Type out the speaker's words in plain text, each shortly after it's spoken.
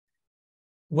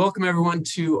Welcome everyone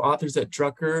to Authors at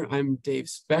Drucker. I'm Dave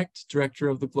Specht, Director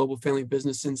of the Global Family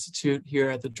Business Institute here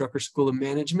at the Drucker School of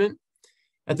Management.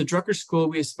 At the Drucker School,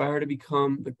 we aspire to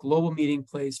become the global meeting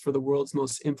place for the world's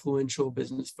most influential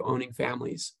business-owning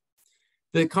families.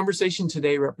 The conversation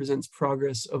today represents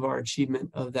progress of our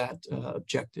achievement of that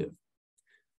objective.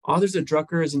 Authors at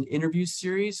Drucker is an interview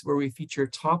series where we feature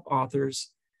top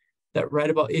authors that write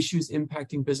about issues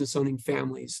impacting business-owning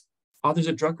families. Authors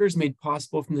at Drucker is made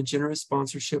possible from the generous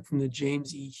sponsorship from the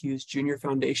James E. Hughes Jr.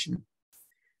 Foundation.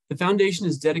 The foundation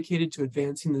is dedicated to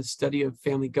advancing the study of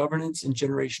family governance and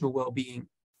generational well-being.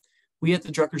 We at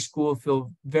the Drucker School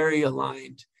feel very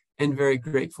aligned and very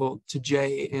grateful to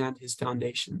Jay and his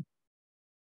foundation.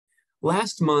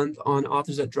 Last month on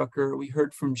Authors at Drucker, we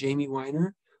heard from Jamie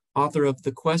Weiner, author of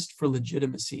The Quest for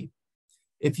Legitimacy.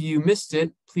 If you missed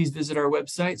it, please visit our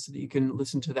website so that you can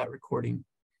listen to that recording.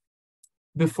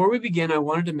 Before we begin, I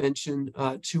wanted to mention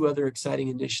two other exciting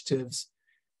initiatives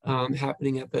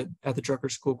happening at the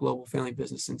Drucker School Global Family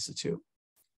Business Institute.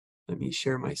 Let me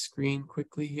share my screen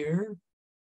quickly here.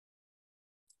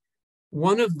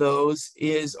 One of those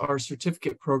is our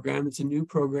certificate program. It's a new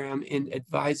program in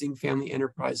advising family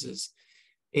enterprises.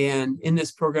 And in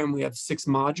this program, we have 6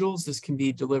 modules. This can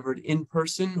be delivered in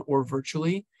person or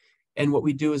virtually. And what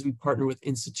we do is we partner with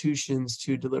institutions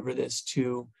to deliver this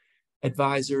to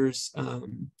advisors,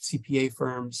 CPA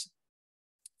firms,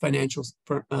 financial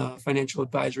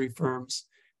advisory firms,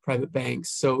 private banks.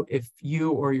 So if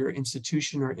you or your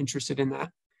institution are interested in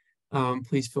that,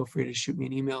 please feel free to shoot me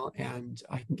an email and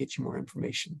I can get you more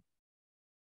information.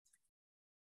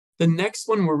 The next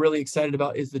one we're really excited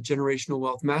about is the Generational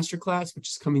Wealth Masterclass, which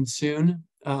is coming soon.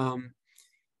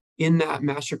 In that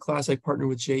masterclass, I partner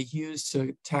with Jay Hughes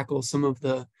to tackle some of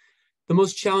the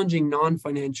most challenging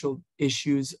non-financial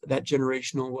issues that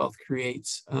generational wealth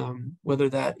creates, whether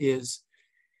that is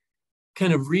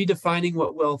kind of redefining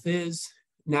what wealth is,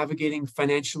 navigating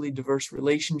financially diverse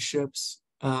relationships,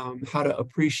 how to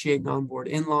appreciate non-board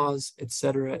in-laws, et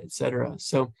cetera, et cetera.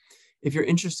 So if you're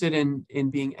interested in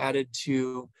being added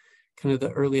to kind of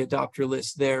the early adopter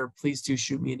list there, please do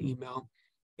shoot me an email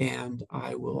and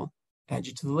I will add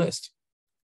you to the list.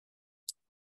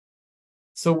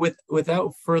 So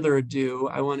without further ado,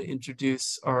 I want to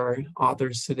introduce our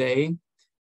authors today.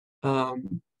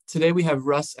 Today we have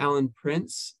Russ Alan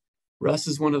Prince. Russ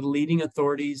is one of the leading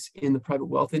authorities in the private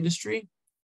wealth industry.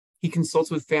 He consults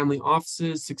with family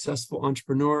offices, successful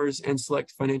entrepreneurs, and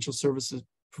select financial services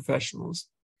professionals.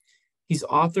 He's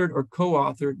authored or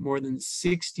co-authored more than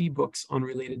 60 books on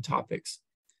related topics.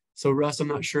 So Russ, I'm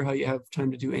not sure how you have time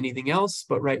to do anything else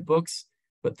but write books,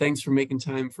 but thanks for making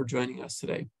time for joining us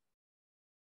today.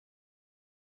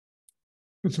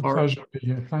 It's a pleasure to be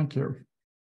here. Thank you.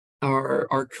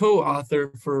 Our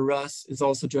co-author for Russ is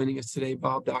also joining us today,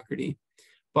 Bob Daugherty.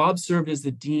 Bob served as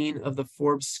the Dean of the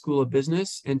Forbes School of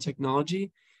Business and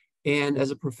Technology and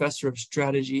as a professor of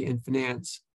strategy and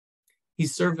finance. He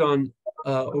served on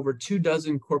over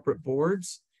 24 corporate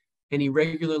boards, and he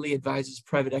regularly advises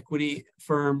private equity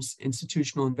firms,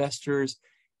 institutional investors,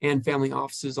 and family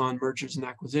offices on mergers and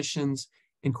acquisitions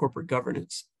and corporate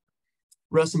governance.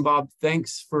 Russ and Bob,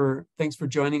 thanks for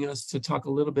joining us to talk a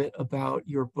little bit about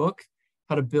your book,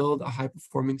 How to Build a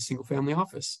High-Performing Single-Family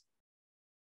Office.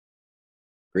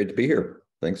 Great to be here.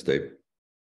 Thanks, Dave.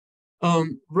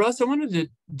 Russ, I wanted to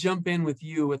jump in with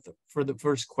you for the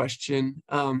first question.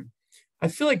 I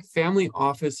feel like family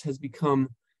office has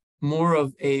become more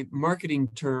of a marketing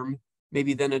term,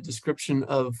 maybe than a description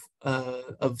of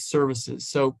services.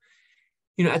 So,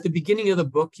 you know, at the beginning of the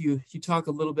book, you talk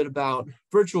a little bit about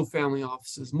virtual family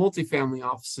offices, multifamily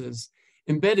offices,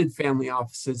 embedded family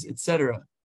offices, et cetera.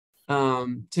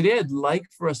 Today, I'd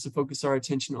like for us to focus our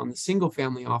attention on the single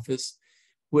family office,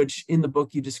 which in the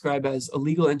book you describe as a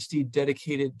legal entity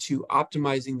dedicated to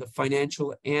optimizing the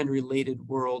financial and related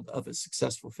world of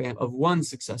one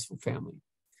successful family.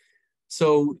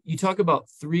 So you talk about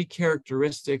 3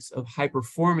 characteristics of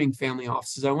high-performing family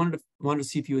offices. I wanted to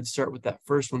see if you would start with that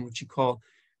first one, which you call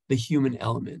the human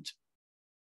element.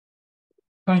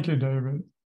 Thank you, David.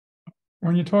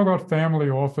 When you talk about family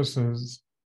offices,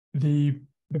 the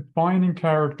defining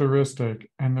characteristic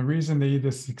and the reason they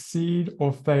either succeed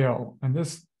or fail, and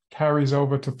this carries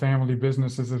over to family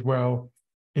businesses as well,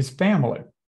 is family.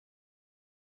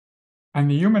 And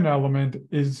the human element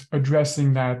is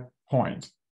addressing that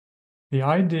point. The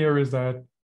idea is that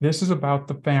this is about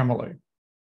the family.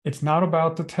 It's not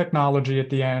about the technology at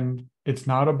the end. It's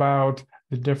not about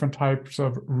the different types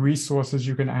of resources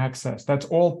you can access. That's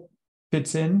all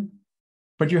fits in,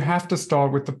 but you have to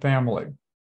start with the family.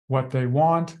 What they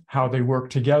want, how they work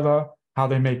together, how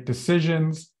they make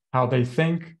decisions, how they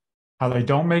think, how they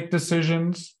don't make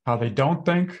decisions, how they don't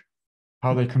think,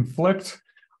 how they conflict.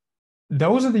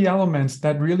 Those are the elements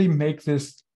that really make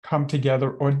this come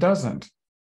together or doesn't.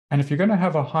 And if you're going to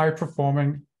have a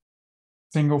high-performing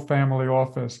single-family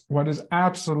office, what is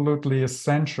absolutely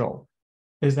essential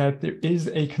is that there is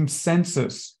a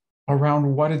consensus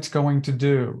around what it's going to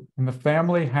do. And the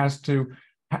family has to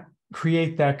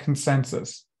create that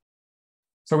consensus.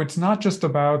 So it's not just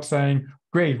about saying,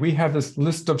 great, we have this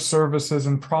list of services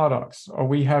and products, or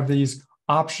we have these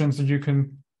options that you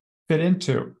can fit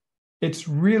into. It's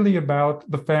really about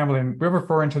the family. And we're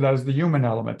referring to that as the human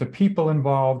element, the people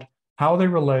involved, how they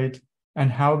relate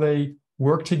and how they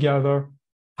work together,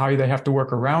 how they have to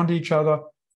work around each other.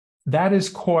 That is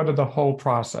core to the whole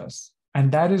process.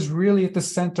 And that is really at the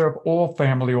center of all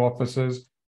family offices,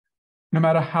 no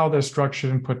matter how they're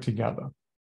structured and put together.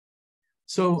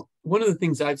 So one of the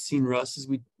things I've seen, Russ, is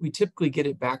we typically get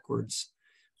it backwards.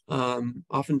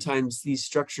 Oftentimes these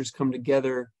structures come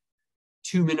together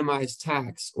to minimize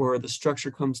tax, or the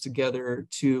structure comes together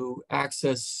to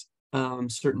access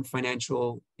certain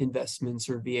financial investments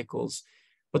or vehicles.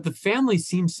 But the family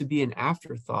seems to be an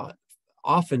afterthought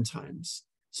oftentimes.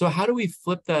 So how do we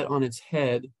flip that on its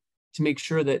head to make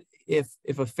sure that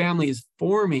if a family is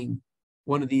forming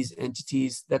one of these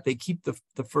entities, that they keep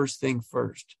the first thing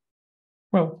first?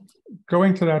 Well,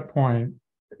 going to that point,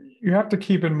 you have to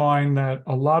keep in mind that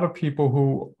a lot of people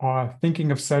who are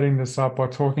thinking of setting this up are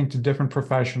talking to different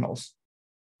professionals.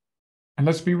 And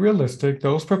let's be realistic,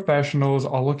 those professionals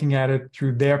are looking at it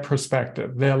through their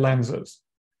perspective, their lenses.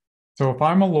 So if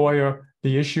I'm a lawyer,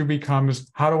 the issue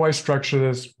becomes, how do I structure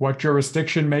this? What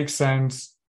jurisdiction makes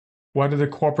sense? What are the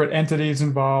corporate entities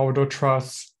involved or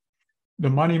trusts? The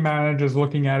money manager is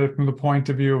looking at it from the point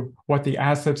of view of what the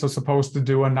assets are supposed to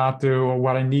do or not do, or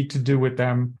what I need to do with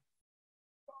them.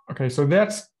 Okay, so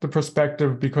that's the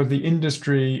perspective, because the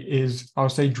industry is, I'll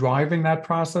say, driving that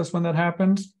process when that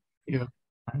happens. Yeah.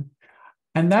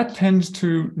 And that tends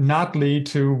to not lead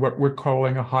to what we're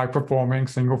calling a high-performing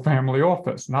single-family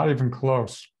office, not even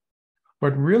close.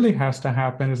 What really has to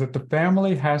happen is that the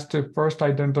family has to first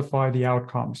identify the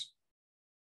outcomes.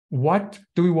 What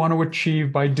do we want to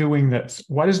achieve by doing this?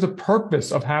 What is the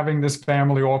purpose of having this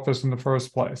family office in the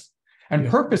first place? And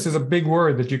purpose is a big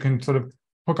word that you can sort of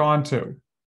hook onto.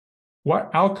 What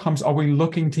outcomes are we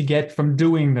looking to get from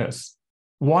doing this?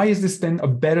 Why is this then a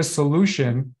better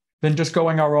solution than just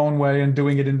going our own way and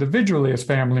doing it individually as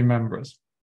family members?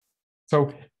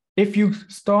 So if you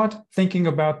start thinking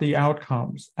about the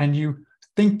outcomes and you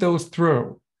think those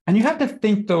through, and you have to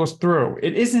think those through,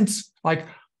 it isn't like,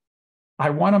 I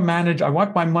want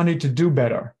my money to do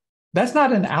better. That's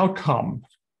not an outcome,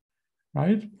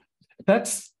 right?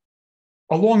 That's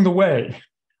along the way.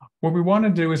 What we want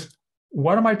to do is,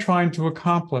 what am I trying to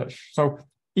accomplish? So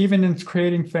even in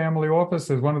creating family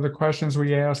offices, one of the questions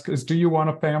we ask is, do you want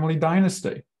a family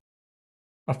dynasty?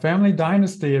 A family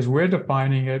dynasty, as we're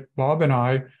defining it, Bob and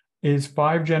I, is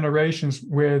 5 generations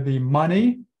where the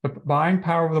money, the buying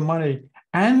power of the money,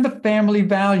 and the family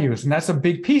values, and that's a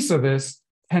big piece of this,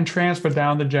 can transfer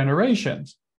down the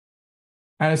generations.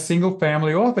 And a single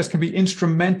family office can be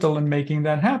instrumental in making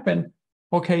that happen.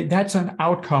 Okay, that's an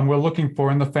outcome we're looking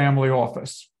for in the family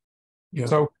office. Yeah.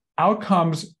 So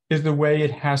outcomes is the way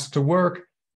it has to work.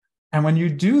 And when you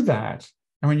do that,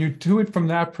 and when you do it from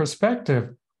that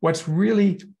perspective, what's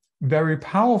really very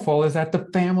powerful is that the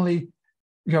family,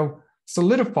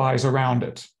 solidifies around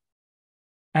it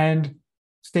and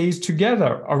stays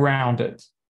together around it,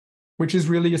 which is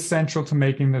really essential to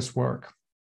making this work.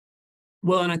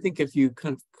 Well, and I think if you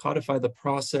kind of codify the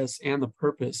process and the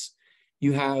purpose,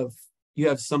 you have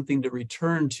something to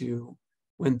return to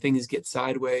when things get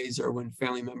sideways, or when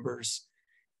family members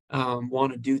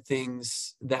want to do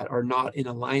things that are not in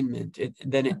alignment.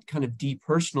 Then it kind of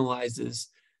depersonalizes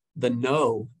the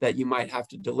no that you might have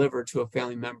to deliver to a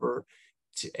family member.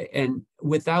 And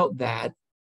without that,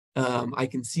 I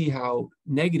can see how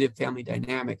negative family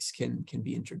dynamics can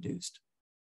be introduced.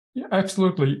 Yeah,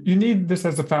 absolutely. You need this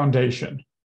as a foundation.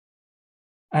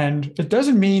 And it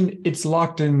doesn't mean it's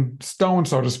locked in stone,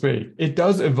 so to speak. It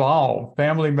does evolve.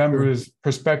 Family members'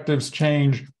 perspectives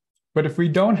change. But if we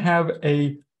don't have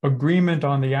an agreement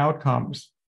on the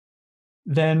outcomes,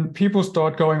 then people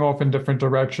start going off in different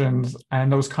directions.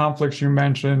 And those conflicts you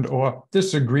mentioned, or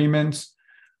disagreements,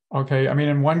 okay, I mean,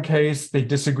 in one case, they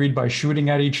disagreed by shooting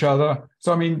at each other.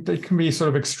 So, I mean, they can be sort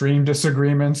of extreme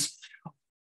disagreements.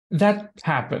 That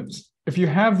happens. If you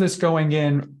have this going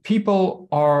in, people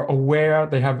are aware,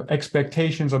 they have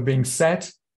expectations of being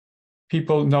set.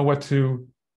 People know what to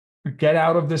get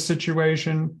out of this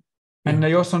situation. And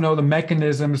they also know the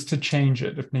mechanisms to change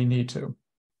it if they need to.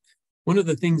 one of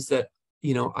the things that,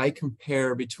 I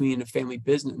compare between a family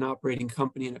business, an operating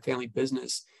company, and a family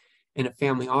business and a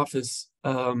family office,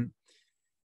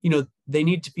 they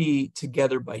need to be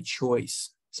together by choice.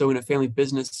 So in a family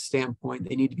business standpoint,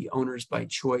 they need to be owners by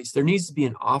choice. There needs to be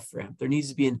an off-ramp. There needs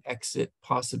to be an exit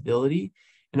possibility.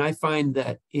 And I find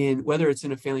that whether it's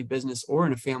in a family business or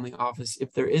in a family office,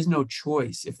 if there is no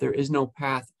choice, if there is no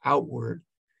path outward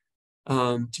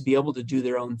to be able to do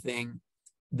their own thing,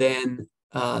 then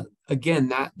again,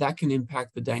 that can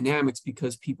impact the dynamics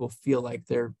because people feel like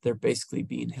they're basically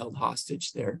being held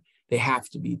hostage there. They have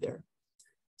to be there.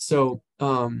 So,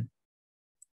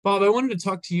 Bob, I wanted to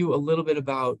talk to you a little bit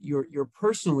about your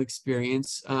personal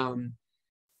experience.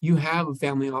 You have a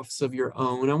family office of your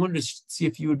own. I wanted to see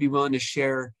if you would be willing to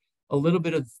share a little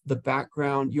bit of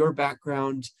your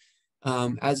background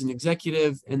as an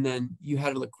executive, and then you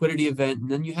had a liquidity event,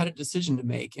 and then you had a decision to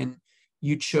make, and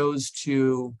you chose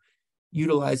to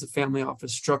utilize a family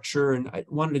office structure. And I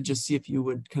wanted to just see if you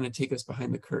would kind of take us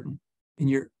behind the curtain. And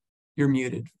you're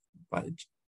muted, by the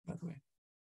way.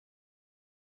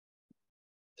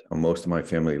 Most of my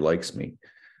family likes me.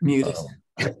 Muted.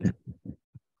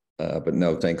 But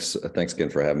no, thanks again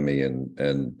for having me.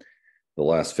 And the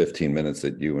last 15 minutes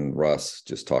that you and Russ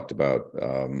just talked about,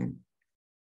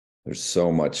 there's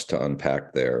so much to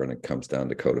unpack there, and it comes down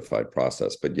to codified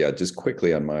process. But yeah, just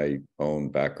quickly on my own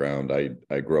background, I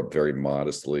grew up very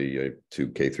modestly to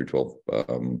K through 12.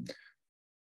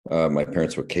 My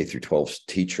parents were K through 12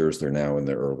 teachers. They're now in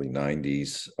their early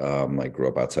 90s. I grew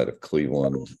up outside of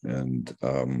Cleveland, and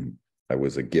I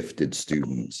was a gifted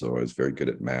student, so I was very good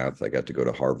at math. I got to go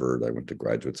to Harvard. I went to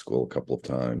graduate school a couple of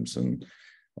times, and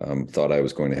thought I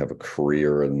was going to have a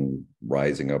career in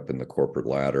rising up in the corporate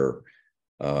ladder.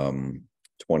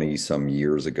 20 some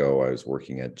years ago, I was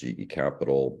working at GE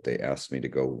Capital. They asked me to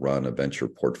go run a venture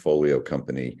portfolio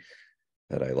company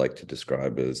that I like to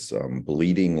describe as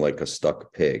bleeding like a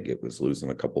stuck pig. It was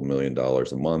losing a couple $1 million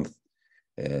a month.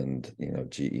 And,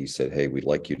 GE said, hey, we'd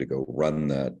like you to go run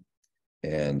that.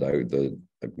 And I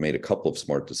made a couple of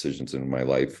smart decisions in my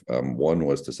life. One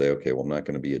was to say, okay, well, I'm not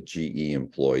going to be a GE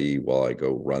employee while I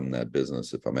go run that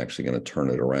business. If I'm actually going to turn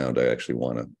it around, I actually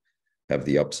want to have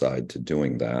the upside to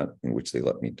doing that, in which they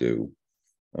let me do.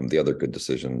 The other good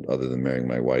decision, other than marrying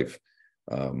my wife,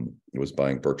 was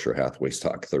buying Berkshire Hathaway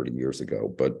stock 30 years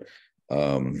ago. But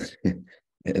and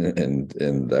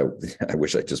that, I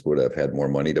wish I just would have had more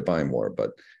money to buy more.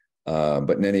 But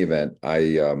in any event,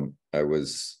 I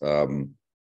was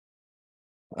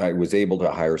able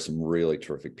to hire some really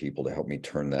terrific people to help me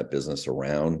turn that business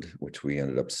around, which we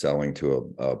ended up selling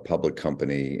to a public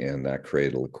company, and that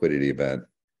created a liquidity event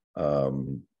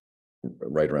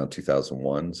right around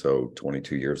 2001. So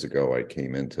 22 years ago, I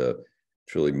came into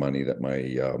truly money that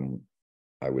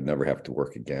I would never have to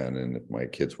work again, and if my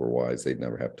kids were wise, they'd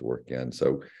never have to work again.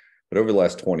 So, but over the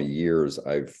last 20 years,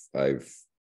 I've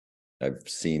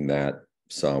seen that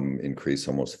sum increase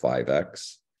almost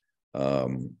 5x.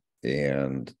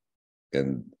 And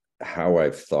how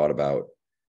I've thought about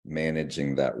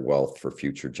managing that wealth for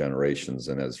future generations.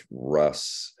 And as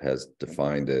Russ has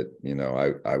defined it,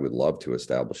 I would love to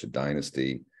establish a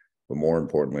dynasty, but more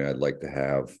importantly, I'd like to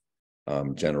have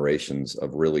generations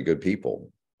of really good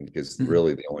people, because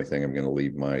really the only thing I'm going to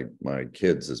leave my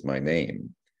kids is my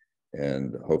name.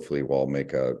 And hopefully we'll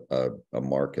make a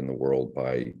mark in the world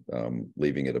by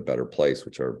leaving it a better place,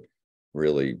 which are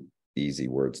really easy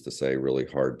words to say, really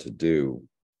hard to do.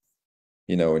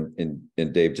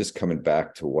 And Dave, just coming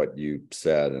back to what you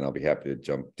said, and I'll be happy to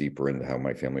jump deeper into how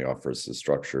my family office is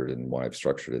structured and why I've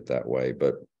structured it that way.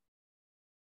 But,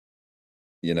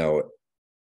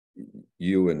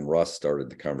 you and Russ started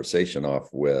the conversation off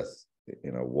with,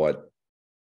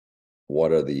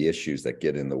 what are the issues that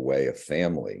get in the way of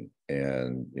family?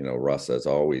 And, Russ, as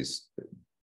always,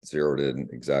 zeroed in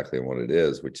exactly on what it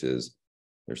is, which is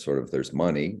there's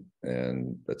money,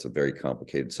 and that's a very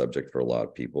complicated subject for a lot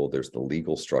of people. There's the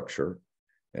legal structure,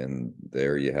 and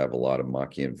there you have a lot of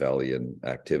Machiavellian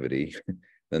activity.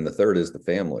 Then the third is the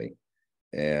family.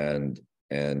 And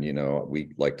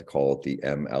we like to call it the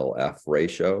MLF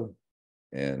ratio.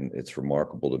 And it's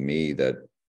remarkable to me that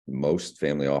most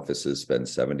family offices spend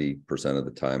 70% of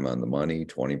the time on the money,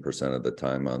 20% of the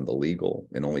time on the legal,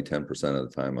 and only 10% of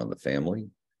the time on the family.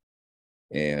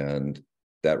 And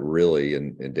that really,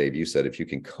 and Dave, you said, if you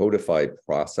can codify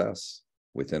process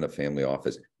within a family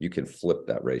office, you can flip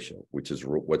that ratio, which is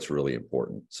what's really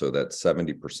important. So that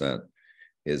 70%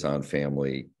 is on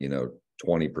family,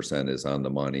 20% is on the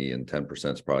money, and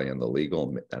 10% is probably on the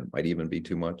legal. That might even be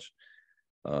too much.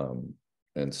 But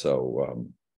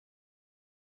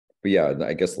yeah,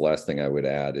 I guess the last thing I would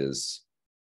add is,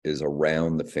 is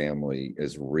around the family,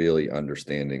 is really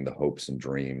understanding the hopes and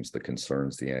dreams, the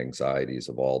concerns, the anxieties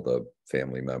of all the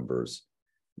family members.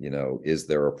 You know, is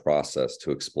there a process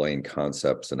to explain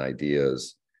concepts and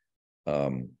ideas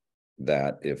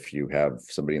that if you have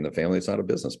somebody in the family that's not a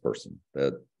business person,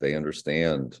 that they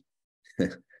understand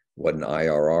what an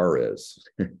IRR is,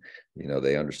 you know,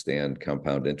 they understand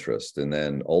compound interest. And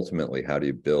then ultimately, how do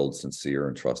you build sincere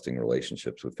and trusting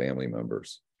relationships with family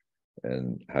members?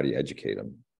 And how do you educate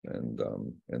them? And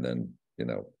then, you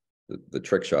know, the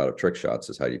trick shot of trick shots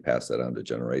is how do you pass that on to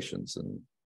generations and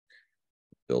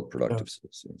build productive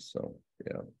citizens. So,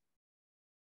 yeah.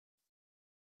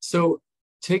 So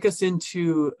take us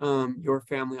into your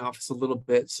family office a little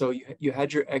bit. So you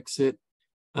had your exit.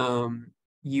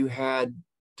 You had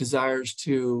desires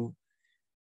to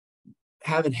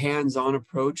have a hands-on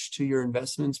approach to your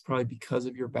investments, probably because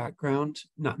of your background.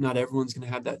 Not everyone's going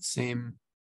to have that same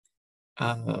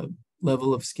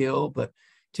level of skill, but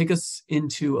take us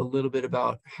into a little bit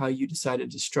about how you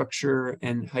decided to structure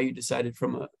and how you decided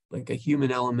from a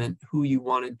human element who you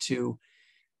wanted to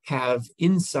have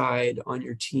inside on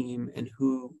your team and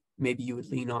who maybe you would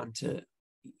lean on to,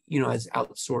 you know, as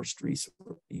outsourced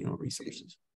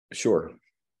resources. Sure.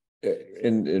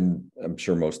 And I'm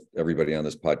sure most everybody on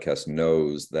this podcast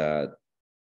knows that,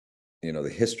 you know, the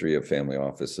history of family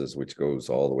offices, which goes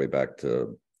all the way back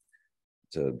to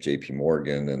JP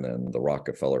Morgan and then the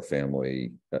Rockefeller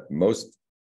family, most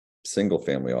single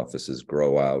family offices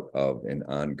grow out of an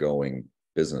ongoing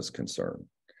business concern,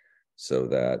 so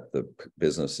that the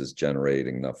business is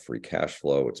generating enough free cash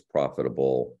flow, it's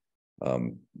profitable,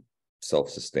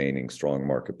 self-sustaining, strong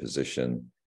market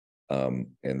position. And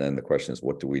then the question is,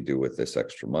 what do we do with this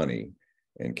extra money?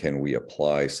 And can we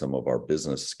apply some of our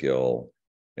business skill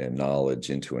and knowledge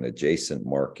into an adjacent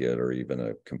market or even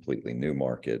a completely new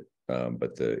market?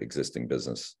 But the existing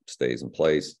business stays in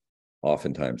place.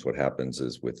 Oftentimes what happens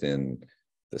is within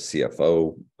the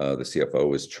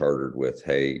CFO is chartered with,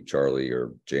 hey, Charlie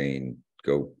or Jane,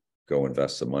 go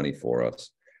invest some money for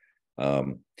us.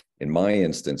 In my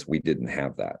instance, we didn't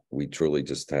have that. We truly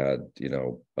just had, you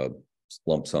know, a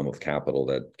lump sum of capital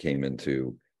that came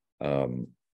into our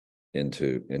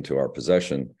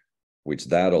possession, which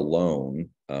that alone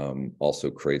also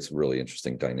creates really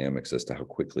interesting dynamics as to how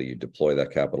quickly you deploy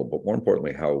that capital, but more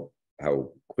importantly, how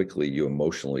quickly you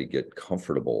emotionally get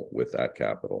comfortable with that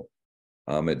capital.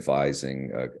 I'm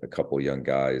advising a couple of young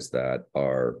guys that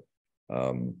are,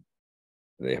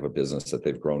 they have a business that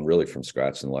they've grown really from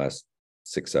scratch in the last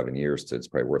 6-7 years to it's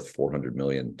probably worth 400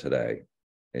 million today.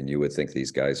 And you would think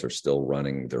these guys are still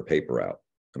running their paper out.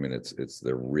 I mean,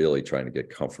 they're really trying to get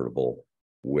comfortable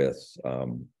with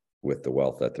the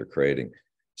wealth that they're creating.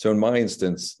 So in my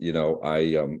instance, you know,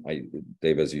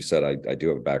 Dave, as you said, I do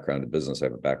have a background in business. I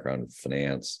have a background in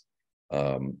finance.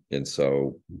 And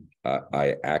so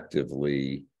I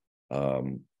actively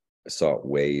sought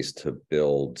ways to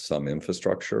build some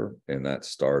infrastructure. And that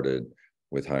started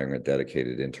with hiring a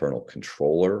dedicated internal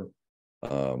controller,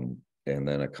 and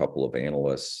then a couple of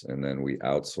analysts. And then we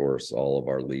outsource all of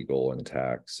our legal and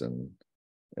tax and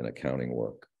accounting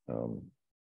work.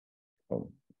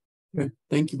 Okay.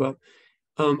 Thank you, Bob.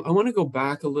 I want to go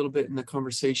back a little bit in the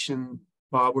conversation,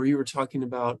 Bob, where you were talking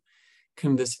about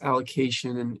kind of this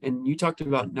allocation, and you talked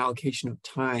about an allocation of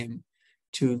time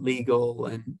to legal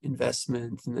and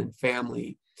investment and then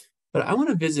family. But I want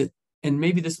to visit, and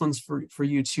maybe this one's for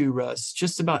you too, Russ,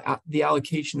 just about the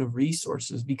allocation of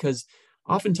resources, because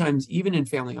oftentimes, even in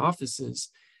family offices,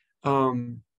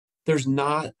 there's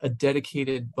not a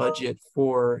dedicated budget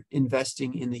for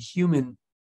investing in the human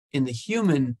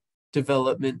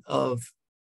development of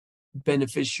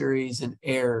beneficiaries and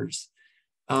heirs.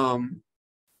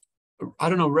 I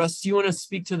don't know, Russ, do you want to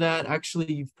speak to that?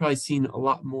 Actually, you've probably seen a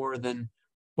lot more than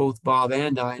both Bob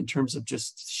and I in terms of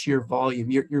just sheer volume.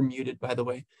 You're muted, by the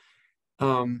way.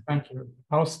 Thank you.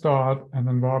 I'll start and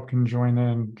then Bob can join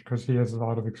in because he has a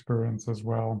lot of experience as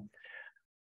well.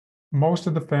 Most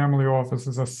of the family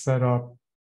offices are set up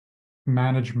to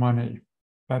manage money.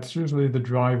 That's usually the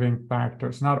driving factor.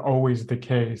 It's not always the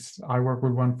case. I work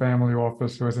with one family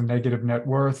office who has a negative net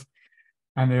worth,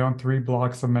 and they own 3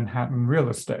 blocks of Manhattan real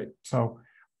estate. So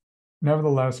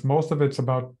nevertheless, most of it's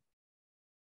about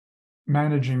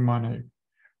managing money.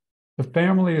 The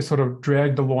family is sort of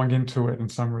dragged along into it in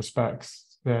some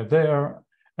respects. They're there,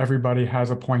 everybody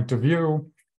has a point of view,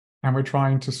 and we're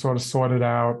trying to sort of sort it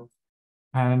out.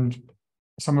 And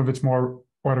some of it's more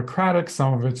autocratic,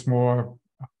 some of it's more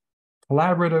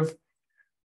collaborative.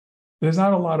 There's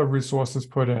not a lot of resources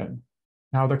put in.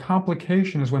 Now, the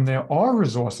complication is when there are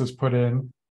resources put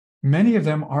in, many of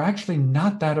them are actually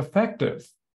not that effective.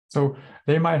 So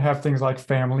they might have things like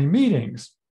family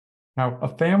meetings. Now, a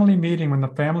family meeting, when the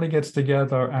family gets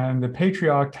together and the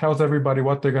patriarch tells everybody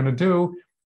what they're going to do,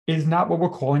 is not what we're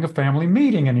calling a family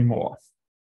meeting anymore.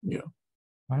 Yeah.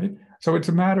 Right? So it's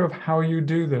a matter of how you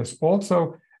do this.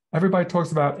 Also, everybody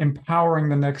talks about empowering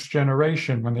the next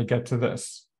generation when they get to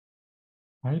this.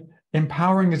 Right?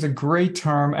 Empowering is a great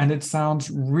term and it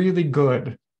sounds really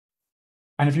good.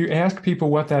 And if you ask people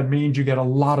what that means, you get a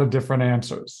lot of different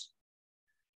answers.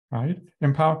 Right?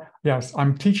 Empower. Yes,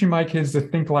 I'm teaching my kids to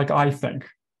think like I think.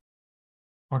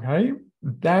 Okay,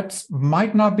 that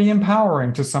might not be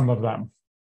empowering to some of them.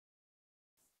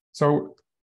 So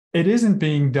it isn't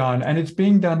being done, and it's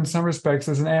being done in some respects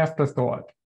as an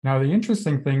afterthought. Now, the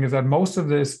interesting thing is that most of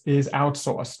this is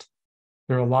outsourced.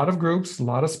 There are a lot of groups, a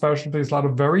lot of specialties, a lot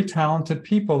of very talented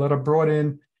people that are brought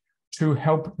in to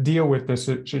help deal with this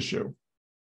issue.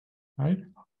 Right?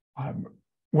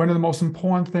 One of the most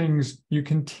important things you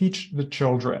can teach the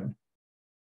children,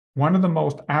 one of the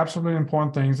most absolutely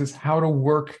important things is how to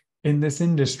work in this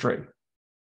industry,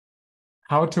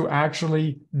 how to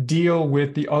actually deal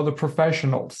with the other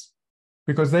professionals,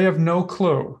 because they have no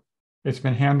clue. It's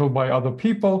been handled by other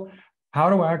people, how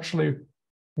to actually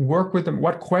work with them,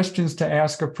 what questions to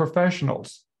ask of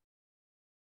professionals.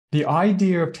 The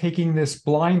idea of taking this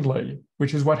blindly,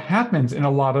 which is what happens in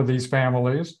a lot of these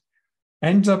families,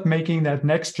 ends up making that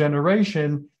next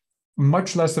generation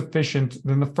much less efficient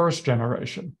than the first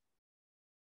generation,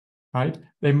 right?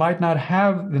 They might not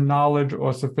have the knowledge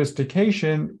or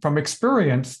sophistication from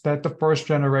experience that the first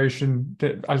generation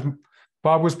did. As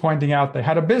Bob was pointing out, they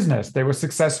had a business. They were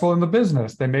successful in the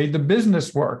business. They made the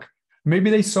business work.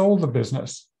 Maybe they sold the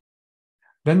business.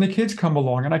 Then the kids come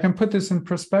along, and I can put this in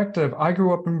perspective. I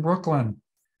grew up in Brooklyn.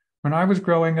 When I was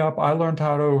growing up, I learned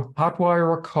how to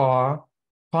hotwire a car,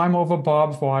 climb over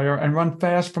barbed wire, and run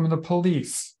fast from the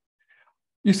police.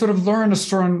 You sort of learn a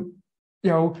certain,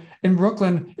 in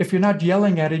Brooklyn, if you're not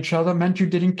yelling at each other, meant you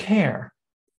didn't care.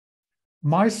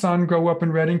 My son grew up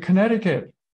in Redding,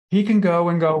 Connecticut. He can go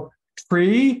and go,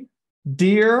 tree,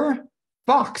 deer,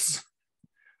 fox.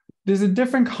 There's a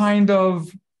different kind of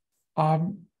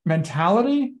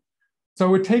mentality.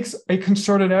 So it takes a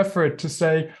concerted effort to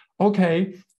say,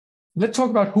 okay, let's talk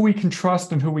about who we can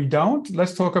trust and who we don't.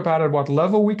 Let's talk about at what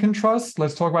level we can trust.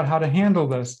 Let's talk about how to handle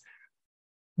this.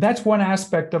 That's one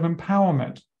aspect of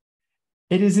empowerment.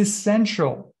 It is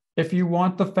essential if you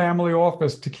want the family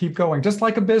office to keep going, just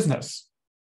like a business.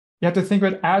 You have to think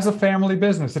of it as a family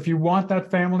business. If you want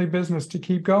that family business to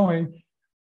keep going,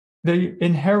 the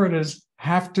inheritors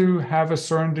have to have a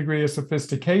certain degree of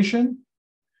sophistication,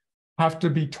 have to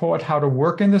be taught how to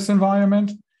work in this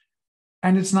environment,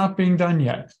 and it's not being done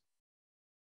yet.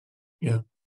 Yeah.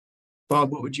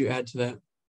 Bob, what would you add to that?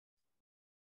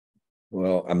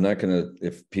 Well, I'm not going to,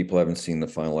 if people haven't seen the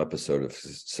final episode of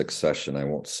Succession, I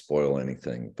won't spoil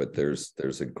anything, but there's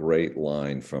a great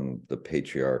line from the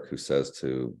patriarch who says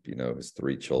to, his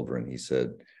 3 children, he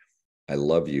said, I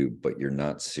love you, but you're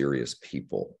not serious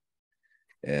people.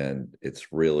 And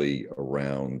it's really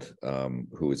around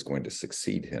who is going to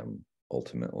succeed him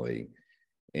ultimately.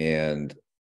 And,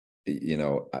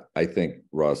 I think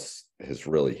Russ has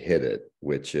really hit it,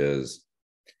 which is,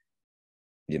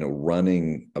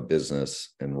 running a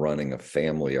business and running a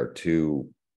family are 2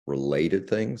 related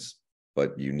things,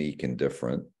 but unique and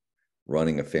different.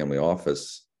 Running a family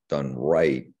office done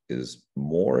right is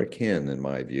more akin, in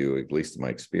my view, at least in my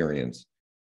experience,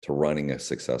 to running a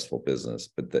successful business.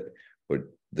 But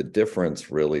the difference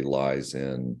really lies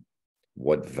in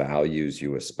what values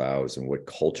you espouse and what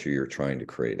culture you're trying to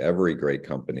create. Every great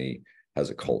company has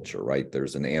a culture, right?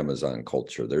 There's an Amazon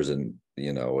culture. There's an,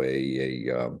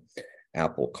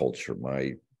 Apple culture.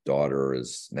 My daughter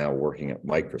is now working at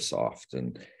Microsoft,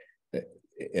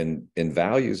 and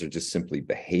values are just simply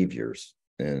behaviors.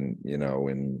 And,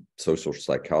 in social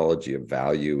psychology, a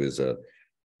value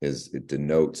it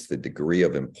denotes the degree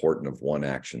of importance of one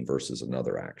action versus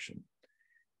another action.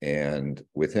 And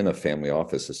within a family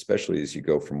office, especially as you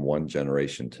go from one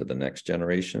generation to the next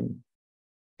generation,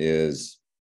 is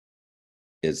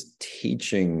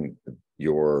teaching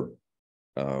your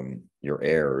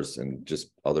heirs and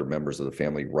just other members of the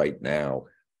family right now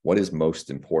what is most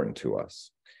important to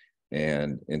us.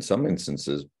 And in some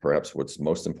instances, perhaps what's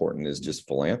most important is just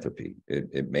philanthropy.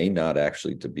 It may not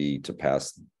actually to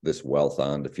pass this wealth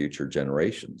on to future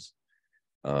generations.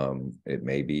 It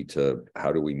may be to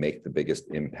how do we make the biggest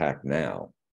impact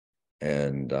now.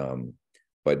 And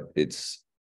but it's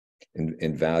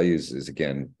in values is,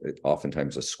 again,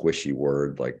 oftentimes a squishy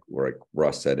word, like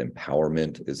Russ said,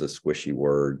 empowerment is a squishy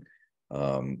word,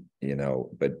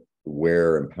 but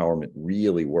where empowerment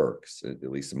really works, at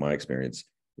least in my experience,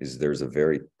 is there's a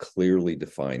very clearly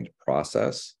defined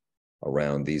process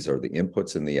around these are the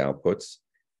inputs and the outputs,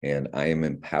 and I am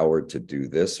empowered to do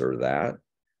this or that.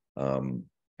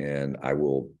 And I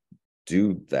will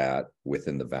do that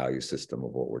within the value system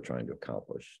of what we're trying to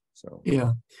accomplish. So,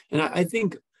 yeah. And I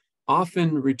think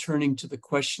often returning to the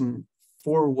question,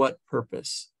 for what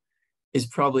purpose, is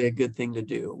probably a good thing to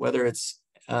do, whether it's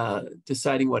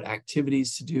deciding what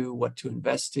activities to do, what to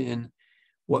invest in,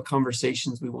 what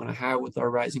conversations we want to have with our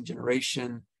rising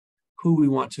generation, who we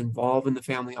want to involve in the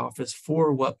family office,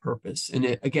 for what purpose.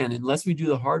 And again, unless we do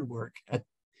the hard work at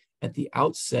the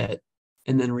outset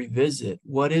and then revisit,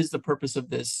 what is the purpose of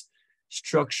this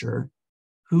structure?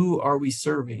 Who are we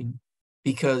serving?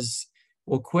 Because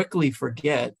we'll quickly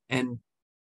forget and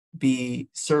be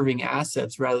serving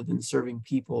assets rather than serving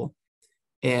people.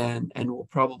 And we'll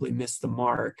probably miss the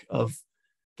mark of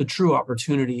the true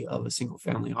opportunity of a single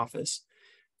family office.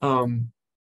 Bob,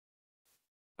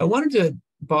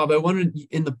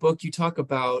 in the book, you talk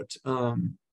about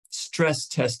stress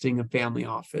testing a family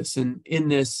office. And in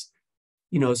this,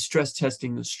 stress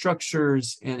testing the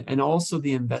structures and also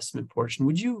the investment portion.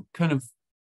 Would you kind of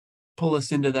pull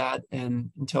us into that and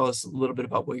tell us a little bit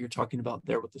about what you're talking about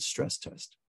there with the stress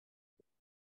test?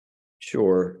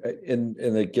 Sure. And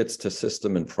it gets to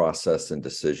system and process and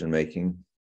decision making.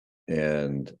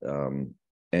 And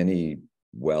any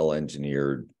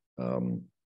well-engineered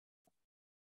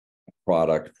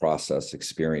product, process,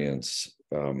 experience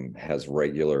has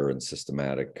regular and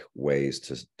systematic ways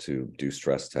to do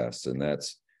stress tests. And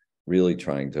that's really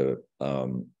trying to,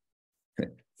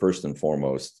 first and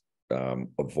foremost,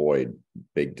 avoid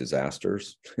big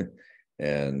disasters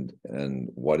and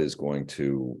what is going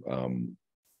to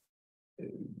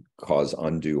cause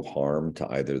undue harm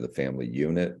to either the family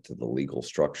unit, to the legal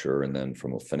structure, and then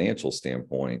from a financial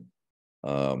standpoint,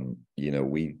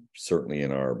 we certainly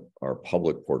in our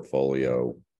public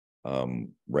portfolio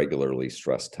regularly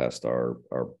stress test our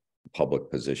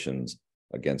public positions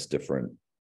against different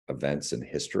events in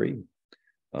history,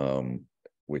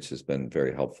 which has been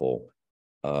very helpful.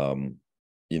 I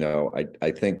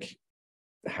think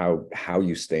how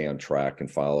you stay on track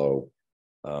and follow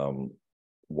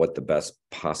what the best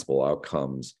possible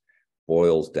outcomes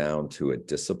boils down to a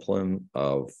discipline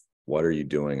of what are you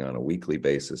doing on a weekly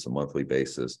basis, a monthly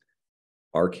basis.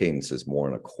 Our cadence is more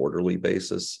on a quarterly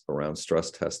basis around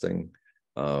stress testing.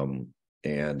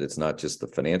 And it's not just the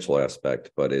financial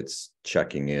aspect, but it's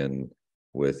checking in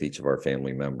with each of our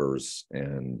family members.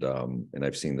 And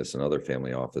I've seen this in other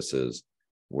family offices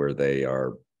where they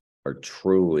are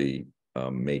truly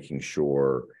making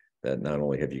sure that not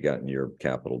only have you gotten your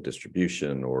capital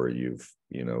distribution or you've,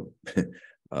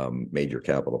 made your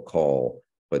capital call,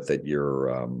 but that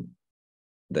you're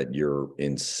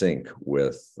in sync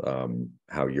with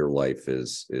how your life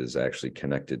is actually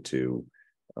connected to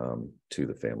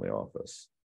the family office.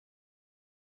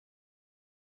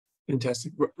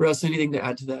 Fantastic. Russ, anything to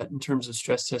add to that in terms of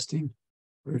stress testing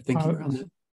or thinking around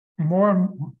that? More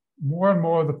and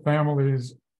more of the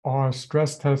families are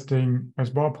stress testing, as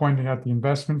Bob pointing out, the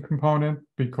investment component,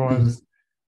 because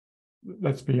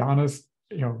let's be honest,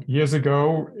 years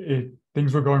ago,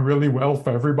 things were going really well for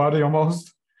everybody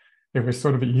almost. It was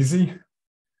sort of easy.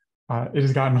 It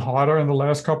has gotten harder in the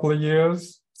last couple of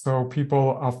years. So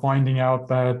people are finding out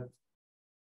that,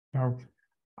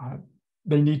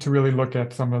 they need to really look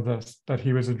at some of this that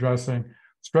he was addressing.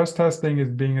 Stress testing is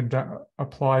being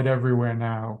applied everywhere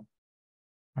now.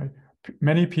 Right?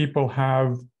 Many people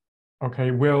have,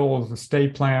 wills,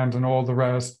 estate plans, and all the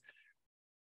rest.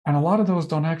 And a lot of those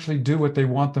don't actually do what they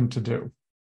want them to do.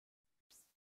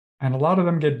 And a lot of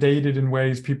them get dated in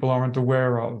ways people aren't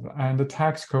aware of, and the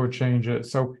tax code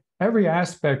changes. So every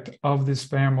aspect of this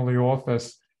family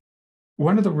office,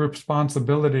 one of the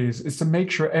responsibilities is to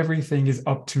make sure everything is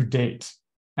up to date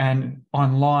and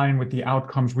online with the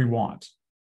outcomes we want.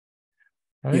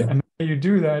 Right? Yeah. And the way you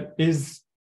do that is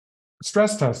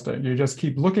stress testing. You just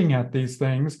keep looking at these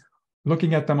things,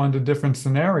 looking at them under different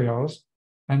scenarios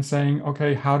and saying,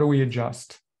 okay, how do we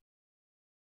adjust?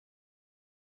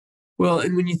 Well,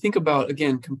 and when you think about,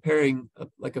 again, comparing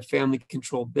like a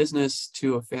family-controlled business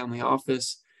to a family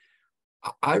office,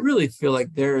 I really feel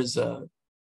like there's a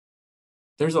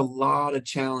lot of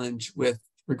challenge with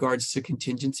regards to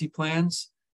contingency plans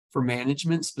for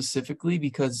management specifically,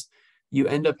 because you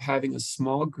end up having a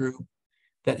small group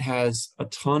that has a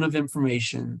ton of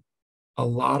information, a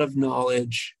lot of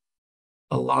knowledge,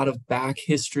 a lot of back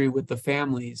history with the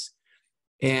families.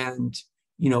 And,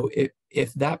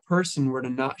 if that person were to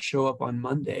not show up on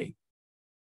Monday,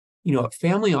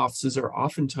 family offices are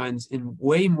oftentimes in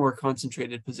way more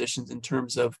concentrated positions in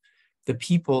terms of the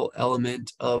people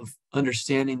element of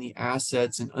understanding the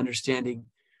assets and understanding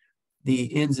the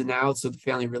ins and outs of the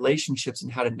family relationships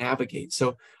and how to navigate.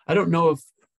 So I don't know if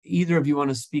either of you want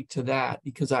to speak to that,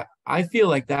 because I feel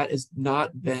like that has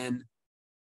not been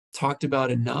talked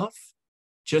about enough.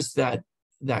 Just that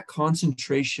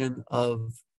concentration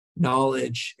of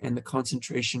knowledge and the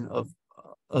concentration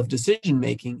of decision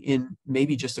making in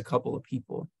maybe just a couple of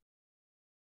people.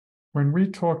 When we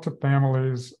talk to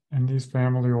families in these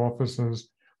family offices,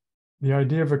 the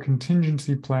idea of a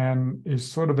contingency plan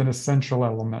is sort of an essential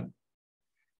element.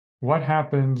 What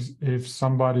happens if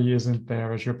somebody isn't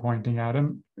there, as you're pointing out,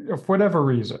 and for whatever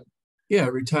reason? Yeah,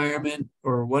 retirement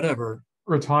or whatever.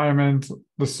 Retirement,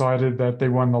 decided that they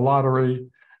won the lottery,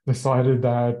 decided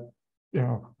that,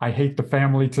 I hate the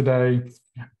family today.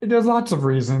 There's lots of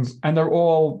reasons, and they're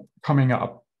all coming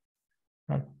up.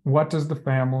 Right? What does the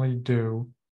family do,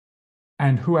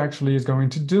 and who actually is going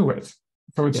to do it?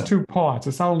 So it's two parts.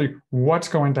 It's not only what's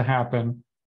going to happen,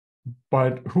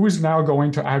 but who's now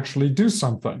going to actually do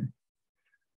something.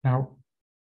 Now,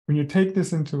 when you take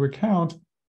this into account,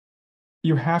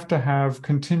 you have to have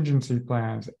contingency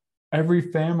plans. Every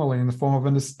family in the form of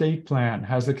an estate plan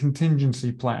has a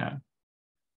contingency plan,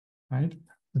 right?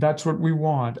 That's what we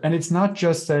want. And it's not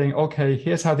just saying, okay,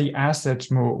 here's how the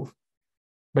assets move,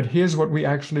 but here's what we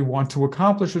actually want to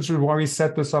accomplish, which is why we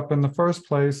set this up in the first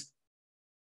place.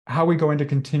 How are we going to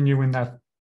continue in that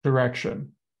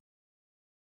direction?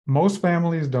 Most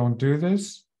families don't do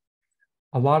this.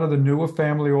 A lot of the newer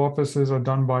family offices are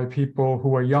done by people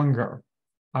who are younger.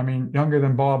 I mean, younger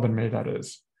than Bob and me, that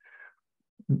is.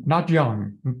 Not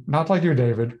young, not like you,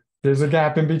 David. There's a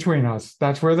gap in between us.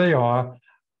 That's where they are.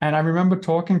 And I remember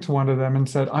talking to one of them and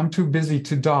said, I'm too busy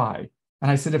to die.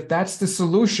 And I said, if that's the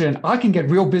solution, I can get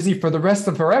real busy for the rest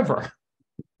of forever.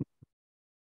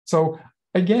 So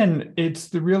again, it's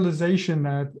the realization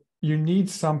that you need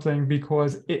something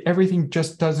because everything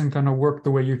just doesn't going to work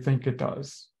the way you think it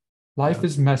does. Life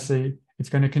is messy. It's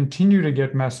going to continue to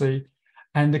get messy.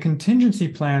 And the contingency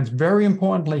plans, very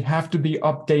importantly, have to be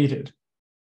updated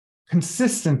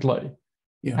consistently.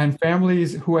 And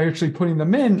families who are actually putting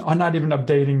them in are not even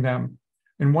updating them.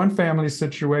 In one family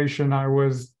situation I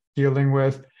was dealing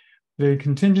with, the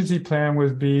contingency plan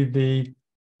would be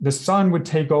the son would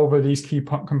take over these key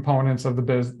components of the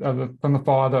business from the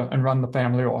father and run the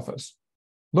family office.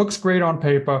 Looks great on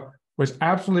paper, was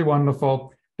absolutely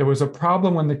wonderful. There was a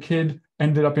problem when the kid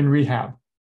ended up in rehab.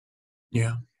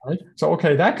 Yeah. Right? So,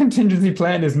 okay, that contingency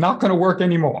plan is not going to work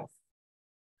anymore.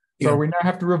 So we now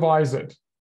have to revise it.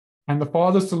 And the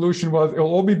father's solution was, it'll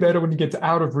all be better when he gets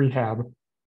out of rehab.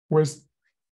 Was,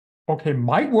 okay,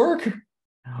 might work,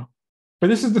 but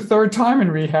this is the third time in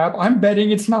rehab. I'm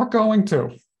betting it's not going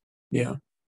to. Yeah.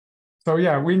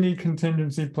 So we need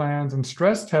contingency plans, and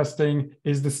stress testing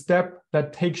is the step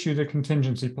that takes you to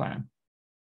contingency plan.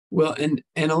 Well, and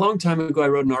a long time ago, I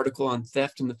wrote an article on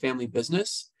theft in the family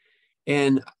business.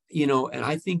 And, and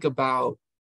I think about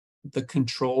the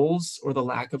controls or the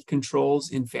lack of controls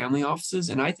in family offices.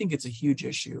 And I think it's a huge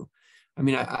issue. I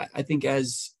mean, I think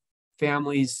as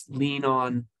families lean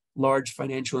on large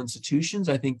financial institutions,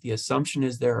 I think the assumption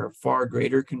is there are far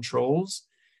greater controls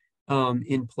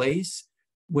in place.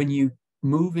 When you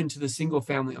move into the single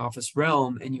family office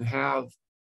realm and you have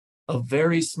a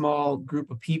very small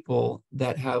group of people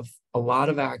that have a lot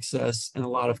of access and a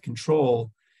lot of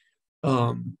control,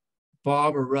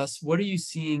 Bob or Russ, what are you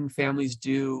seeing families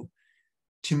do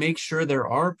to make sure there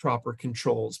are proper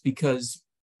controls? Because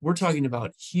we're talking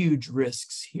about huge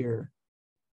risks here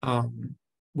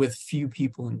with few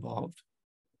people involved.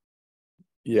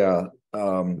 Yeah.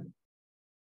 And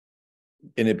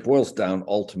it boils down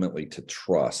ultimately to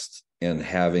trust and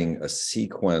having a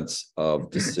sequence of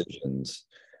decisions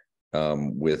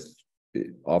with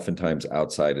oftentimes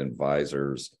outside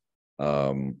advisors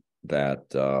that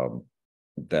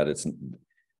it's,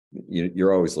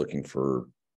 you're always looking for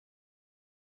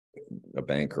a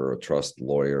banker, a trust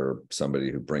lawyer, somebody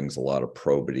who brings a lot of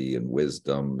probity and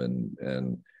wisdom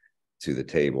and to the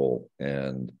table.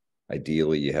 And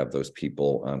ideally you have those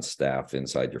people on staff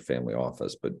inside your family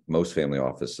office, but most family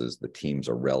offices, the teams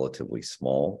are relatively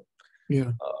small.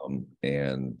 Yeah.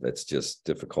 And that's just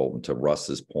difficult. And to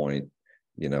Russ's point,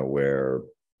 where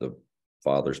the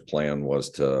father's plan was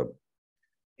to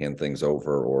hand things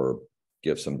over or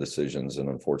give some decisions, and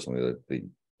unfortunately the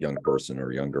young person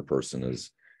or younger person is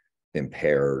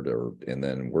impaired, and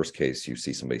then in worst case you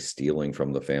see somebody stealing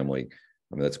from the family.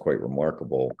 I mean, that's quite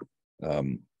remarkable.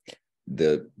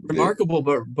 Remarkable,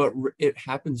 but it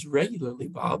happens regularly,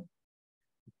 Bob.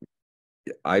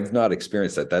 I've not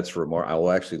experienced that. That's remarkable. I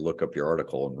will actually look up your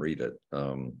article and read it.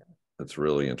 That's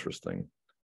really interesting.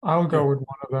 I'll go with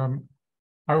one of them.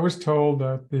 I was told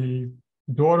that the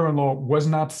daughter-in-law was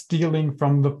not stealing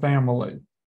from the family,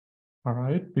 all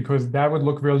right, because that would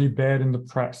look really bad in the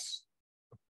press.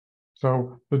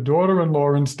 So the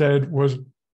daughter-in-law instead was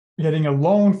getting a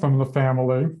loan from the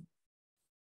family.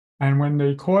 And when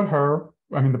they caught her,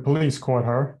 I mean, the police caught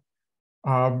her,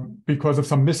 because of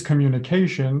some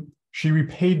miscommunication, she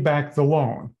repaid back the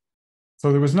loan.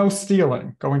 So there was no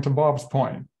stealing, going to Bob's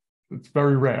point. It's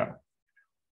very rare.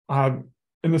 In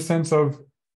the sense of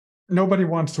nobody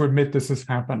wants to admit this is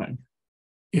happening.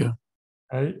 Yeah.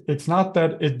 Right? It's not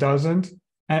that it doesn't,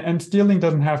 and stealing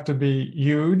doesn't have to be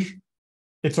huge.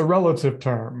 It's a relative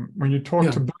term. When you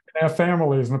talk to billionaire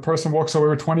families and the person walks away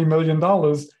with $20 million,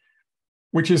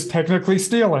 which is technically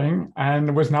stealing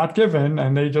and was not given,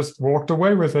 and they just walked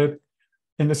away with it.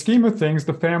 In the scheme of things,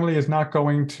 the family is not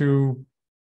going to,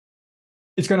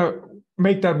 it's going to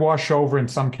make that wash over in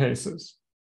some cases.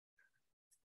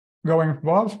 Going to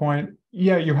Bob's point,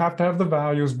 yeah, you have to have the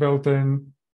values built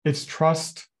in. It's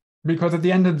trust, because at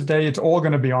the end of the day, it's all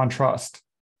going to be on trust.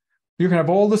 You can have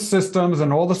all the systems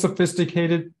and all the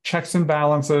sophisticated checks and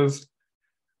balances,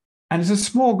 and it's a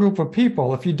small group of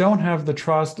people. If you don't have the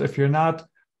trust, if you're not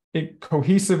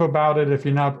cohesive about it, if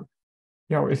you're not,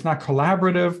 it's not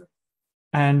collaborative,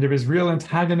 and there is real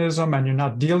antagonism, and you're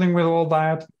not dealing with all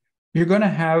that, you're going to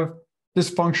have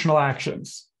dysfunctional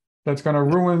actions that's going to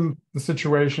ruin the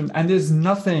situation. And there's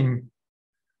nothing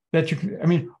that you can, I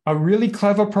mean, a really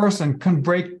clever person can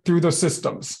break through the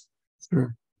systems.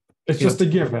 Sure. It's just a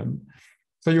given.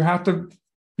 So you have to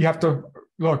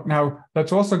look. Now,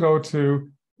 let's also go to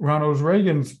Ronald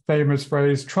Reagan's famous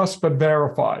phrase, trust but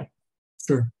verify.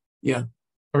 Sure. Yeah.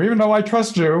 So even though I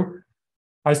trust you,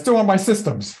 I still want my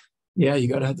systems. Yeah, you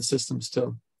got to have the system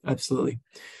still. Absolutely.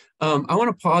 I want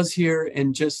to pause here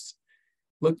and just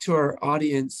look to our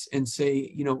audience and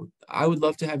say, I would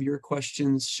love to have your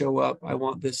questions show up. I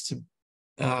want this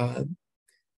to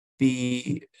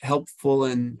be helpful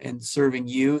and serving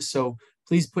you. So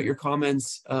please put your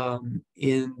comments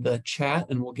in the chat,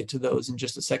 and we'll get to those in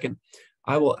just a second.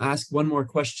 I will ask one more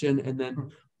question, and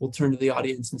then we'll turn to the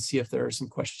audience and see if there are some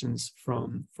questions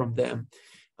from them.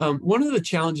 One of the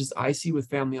challenges I see with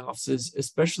family offices,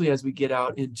 especially as we get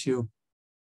out into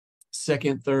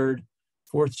second, third,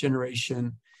 fourth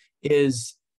generation,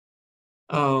 is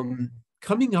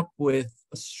coming up with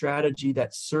a strategy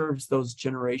that serves those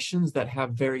generations that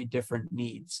have very different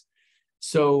needs.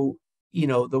 So,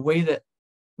 the way that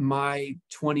my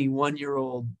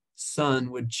 21-year-old son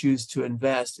would choose to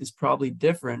invest is probably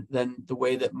different than the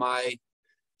way that my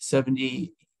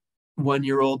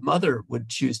 71-year-old mother would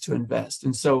choose to invest.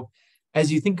 And so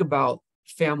as you think about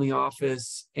family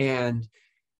office and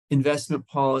investment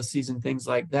policies and things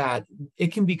like that,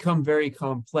 it can become very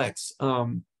complex.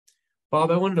 Bob,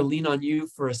 I wanted to lean on you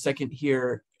for a second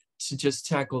here to just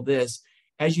tackle this.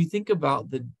 As you think about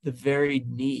the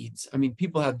varied needs, I mean,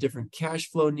 people have different cash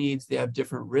flow needs, they have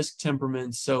different risk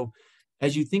temperaments. So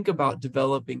as you think about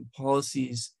developing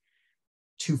policies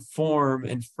to form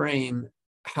and frame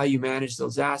how you manage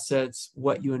those assets,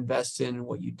 what you invest in and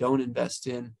what you don't invest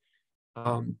in,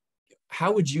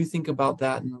 how would you think about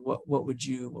that, and what would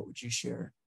you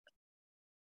share?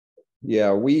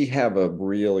 Yeah, we have a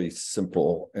really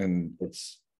simple, and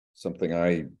it's something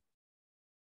I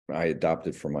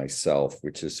adopted for myself,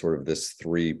 which is sort of this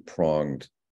three-pronged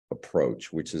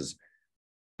approach, which is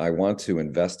I want to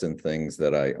invest in things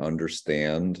that I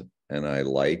understand and I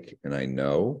like and I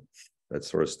know. That's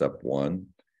sort of step one.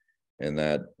 And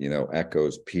that,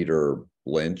 echoes Peter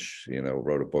Lynch,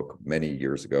 wrote a book many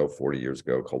years ago, 40 years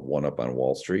ago, called One Up on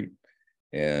Wall Street.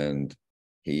 And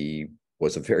he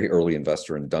was a very early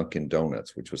investor in Dunkin'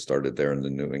 Donuts, which was started there in the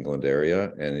New England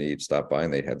area. And he'd stop by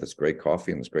and they had this great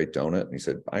coffee and this great donut. And he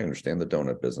said, I understand the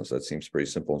donut business. That seems pretty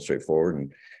simple and straightforward.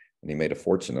 And he made a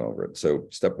fortune over it. So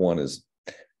step one is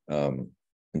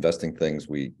investing things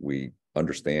we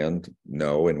understand,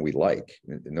 know, and we like.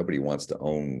 Nobody wants to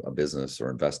own a business or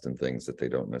invest in things that they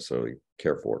don't necessarily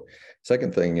care for.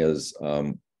 Second thing is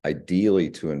ideally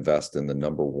to invest in the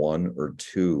number one or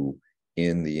two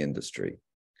in the industry.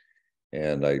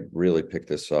 And I really picked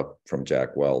this up from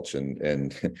Jack Welch. And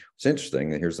it's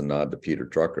interesting, and here's a nod to Peter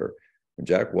Drucker. When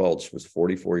Jack Welch was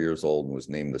 44 years old and was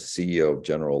named the CEO of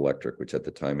General Electric, which at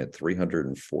the time had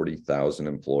 340,000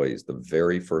 employees, the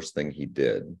very first thing he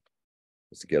did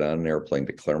was to get on an airplane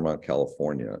to Claremont,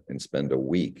 California, and spend a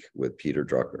week with Peter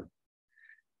Drucker.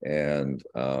 And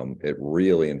it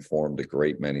really informed a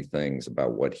great many things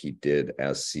about what he did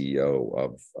as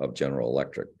CEO of General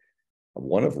Electric.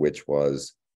 One of which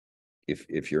was,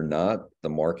 if you're not the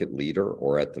market leader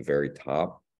or at the very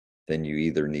top, then you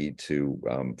either need to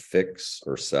fix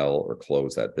or sell or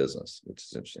close that business, which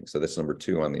is interesting. So that's number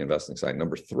two on the investing side.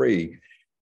 Number three,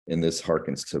 and this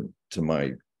harkens to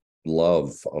my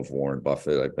love of Warren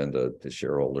Buffett. I've been to the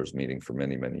shareholders meeting for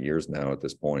many, many years now at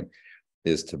this point,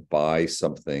 is to buy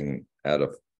something at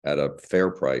a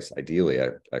fair price. Ideally,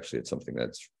 actually, it's something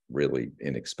that's really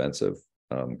inexpensive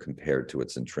compared to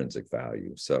its intrinsic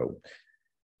value. So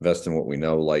invest in what we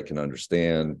know, like, and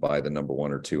understand, buy the number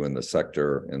one or two in the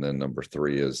sector. And then number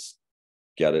three is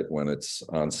get it when it's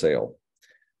on sale.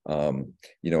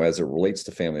 As it relates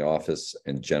to family office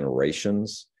and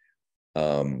generations,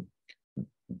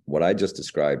 what I just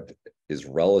described is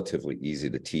relatively easy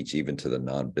to teach even to the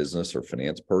non-business or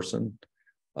finance person.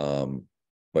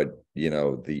 But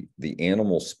the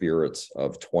animal spirits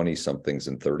of 20 somethings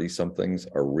and 30 somethings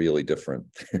are really different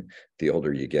the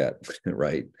older you get,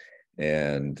 right?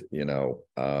 And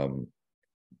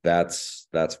that's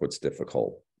what's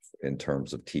difficult in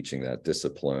terms of teaching that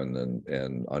discipline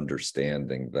and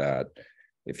understanding that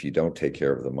if you don't take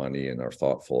care of the money and are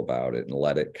thoughtful about it and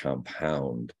let it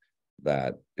compound,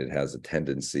 that it has a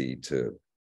tendency to,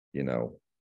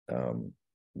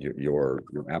 your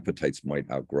appetites might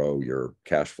outgrow your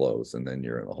cash flows, and then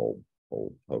you're in a whole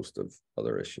host of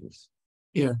other issues.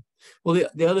 Yeah. Well,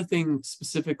 the other thing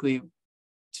specifically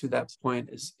to that point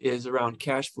is around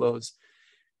cash flows.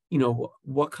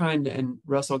 What kind, and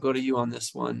Russ, I'll go to you on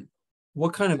this one.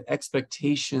 What kind of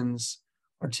expectations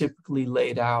are typically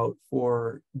laid out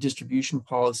for distribution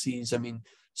policies? I mean,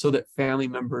 so that family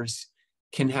members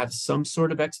can have some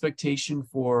sort of expectation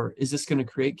for, is this going to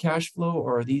create cash flow,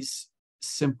 or are these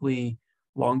simply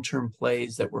long-term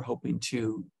plays that we're hoping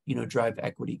to, drive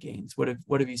equity gains? What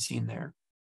have you seen there?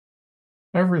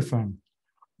 Everything.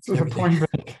 So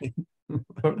Everything.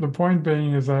 the point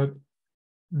being is that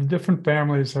different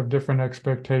families have different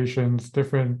expectations,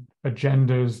 different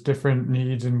agendas, different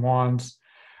needs and wants.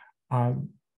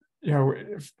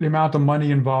 If the amount of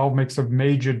money involved makes a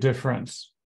major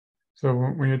difference. So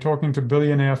when you're talking to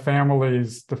billionaire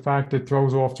families, the fact it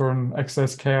throws off certain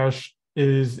excess cash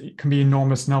can be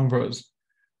enormous numbers.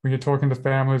 When you're talking to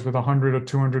families with 100 or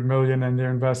 200 million and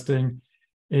they're investing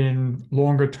in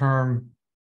longer term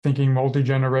thinking,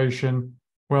 multi-generation,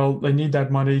 well, they need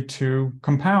that money to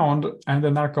compound, and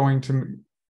they're not going to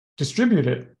distribute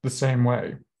it the same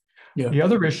way. Yeah. The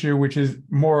other issue, which is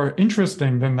more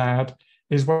interesting than that,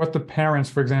 is what the parents,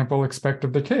 for example, expect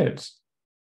of the kids,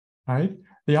 right?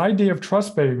 The idea of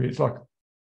trust babies. Look,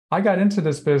 I got into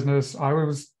this business. I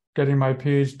was getting my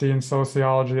PhD in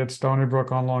sociology at Stony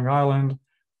Brook on Long Island.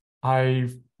 I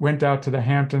went out to the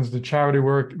Hamptons, the charity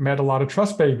work, met a lot of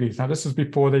trust babies. Now, this was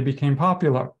before they became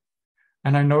popular.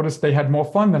 And I noticed they had more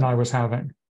fun than I was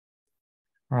having,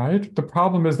 right? The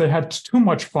problem is they had too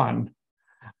much fun,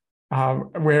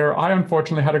 where I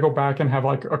unfortunately had to go back and have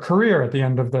like a career at the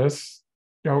end of this.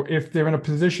 If they're in a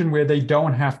position where they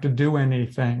don't have to do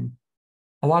anything,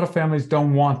 a lot of families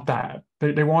don't want that.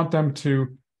 They want them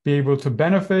to be able to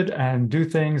benefit and do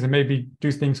things, and maybe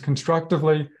do things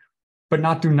constructively, but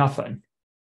not do nothing.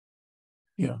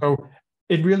 Yeah. So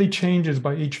it really changes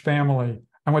by each family.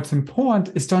 And what's important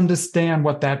is to understand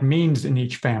what that means in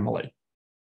each family.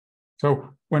 So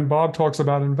when Bob talks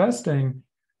about investing,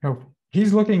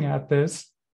 he's looking at this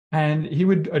and he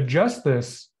would adjust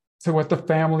this to what the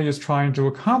family is trying to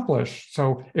accomplish.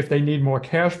 So if they need more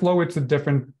cash flow, it's a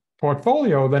different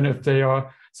portfolio than if they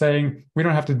are saying, we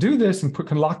don't have to do this and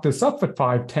can lock this up for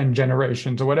 5, 10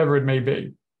 generations or whatever it may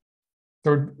be.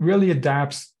 So it really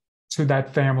adapts to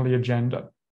that family agenda.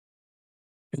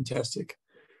 Fantastic.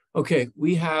 Okay,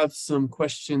 we have some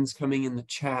questions coming in the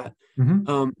chat.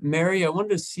 Mary, I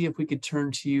wanted to see if we could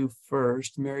turn to you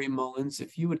first. Mary Mullins,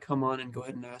 if you would come on and go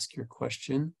ahead and ask your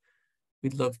question.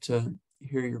 We'd love to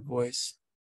hear your voice.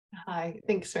 Hi,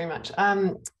 thanks very much.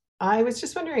 I was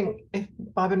just wondering if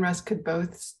Bob and Russ could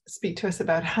both speak to us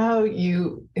about how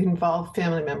you involve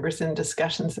family members in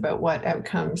discussions about what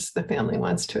outcomes the family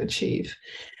wants to achieve.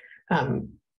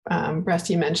 Russ,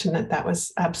 you mentioned that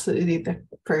was absolutely the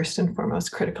first and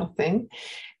foremost critical thing.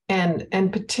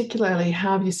 And particularly,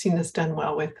 how have you seen this done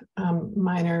well with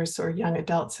minors or young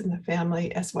adults in the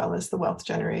family, as well as the wealth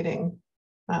generating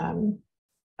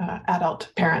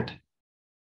adult parent?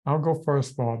 I'll go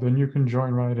first, Bob, then you can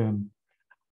join right in.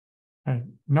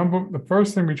 The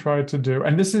first thing we try to do,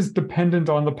 and this is dependent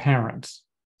on the parents,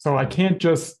 so I can't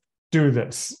just do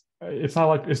this. It's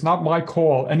not my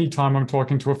call anytime I'm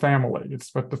talking to a family.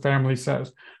 It's what the family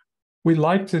says. We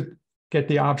like to get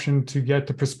the option to get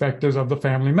the perspectives of the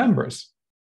family members.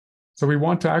 So we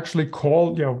want to actually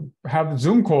call, have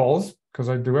Zoom calls, because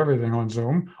I do everything on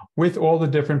Zoom, with all the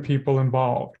different people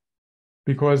involved.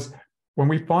 Because when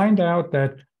we find out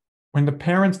that when the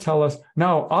parents tell us,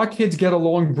 no, our kids get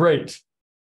along great.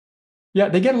 Yeah,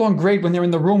 they get along great when they're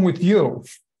in the room with you.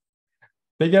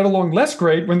 They get along less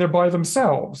great when they're by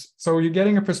themselves. So you're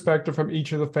getting a perspective from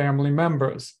each of the family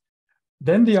members.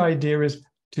 Then the idea is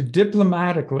to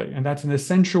diplomatically, and that's an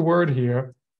essential word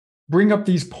here, bring up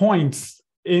these points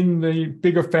in the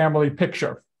bigger family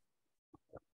picture.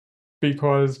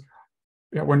 Because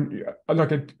when,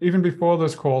 look, even before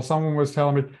this call, someone was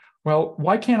telling me, well,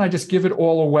 why can't I just give it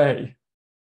all away?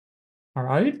 All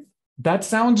right, that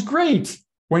sounds great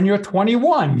when you're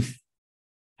 21.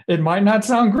 It might not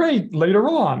sound great later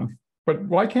on, but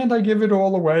why can't I give it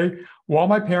all away while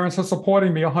my parents are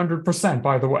supporting me 100%,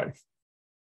 by the way?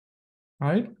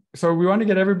 Right? So we want to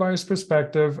get everybody's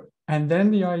perspective. And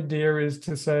then the idea is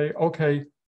to say, okay,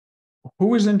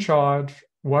 who is in charge?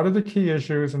 What are the key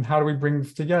issues? And how do we bring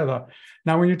this together?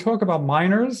 Now, when you talk about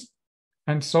minors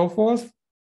and so forth,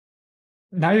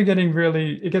 now you're getting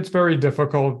it gets very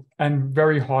difficult and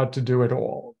very hard to do it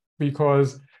all.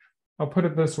 Because I'll put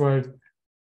it this way.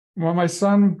 When my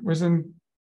son was in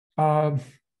the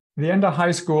end of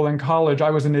high school and college, I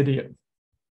was an idiot.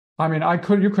 I mean, I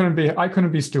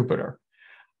couldn't be stupider.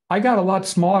 I got a lot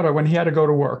smarter when he had to go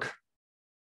to work.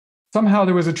 Somehow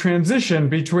there was a transition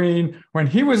between when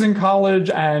he was in college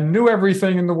and knew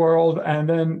everything in the world, and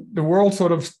then the world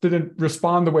sort of didn't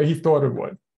respond the way he thought it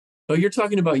would. Oh, you're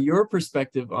talking about your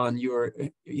perspective on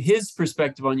his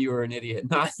perspective on you were an idiot,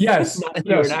 not yes, not yes.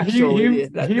 You're an actual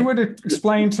idiot. He would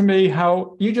explain to me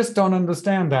how you just don't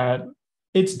understand that.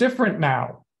 It's different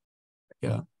now.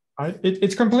 Yeah.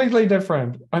 It's completely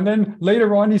different. And then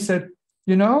later on, he said,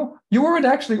 you weren't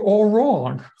actually all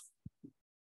wrong.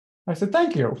 I said,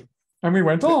 thank you. And we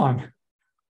went on.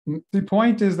 The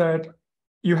point is that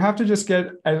you have to just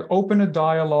get as open a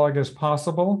dialogue as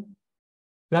possible.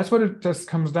 That's what it just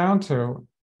comes down to.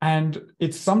 And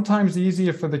it's sometimes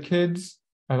easier for the kids,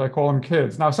 as I call them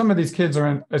kids. Now, some of these kids are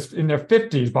in their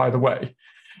 50s, by the way.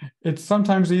 It's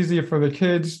sometimes easier for the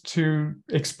kids to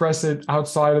express it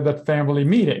outside of that family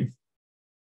meeting.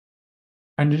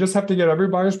 And you just have to get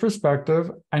everybody's perspective,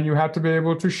 and you have to be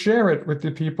able to share it with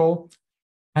the people.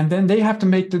 And then they have to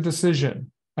make the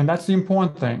decision. And that's the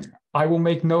important thing. I will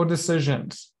make no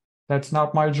decisions. That's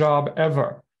not my job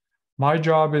ever. My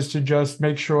job is to just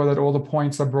make sure that all the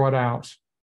points are brought out.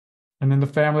 And then the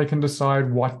family can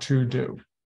decide what to do.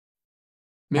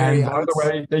 Mary, and by the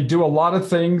way, they do a lot of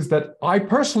things that I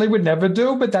personally would never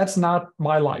do, but that's not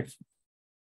my life.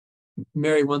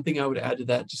 Mary, one thing I would add to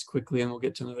that just quickly, and we'll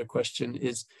get to another question,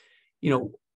 is,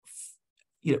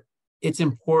 it's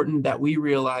important that we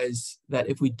realize that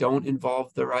if we don't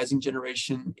involve the rising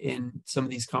generation in some of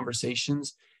these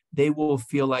conversations, they will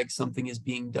feel like something is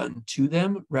being done to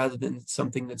them rather than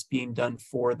something that's being done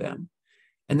for them.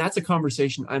 And that's a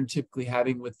conversation I'm typically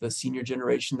having with the senior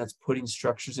generation that's putting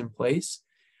structures in place.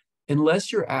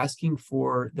 Unless you're asking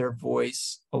for their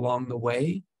voice along the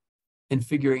way and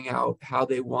figuring out how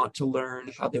they want to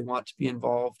learn, how they want to be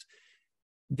involved,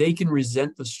 they can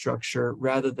resent the structure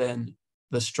rather than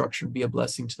the structure be a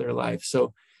blessing to their life.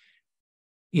 So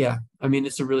yeah, I mean,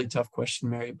 it's a really tough question,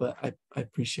 Mary, but I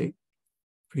appreciate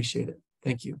it.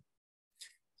 Thank you.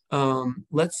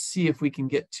 Let's see if we can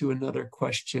get to another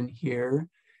question here.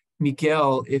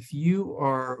 Miguel, if you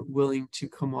are willing to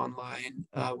come online,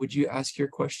 would you ask your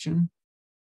question?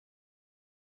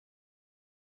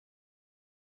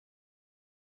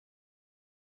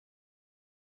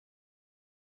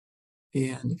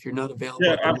 And if you're not available,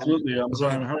 yeah, absolutely. I'm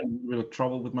sorry, I'm having a bit of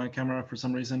trouble with my camera for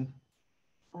some reason.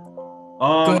 Go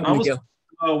ahead, I was Miguel.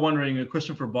 Wondering, a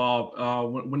question for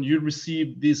Bob. When you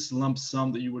received this lump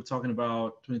sum that you were talking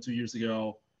about 22 years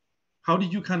ago, how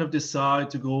did you kind of decide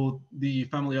to go the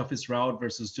family office route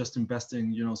versus just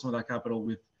investing, some of that capital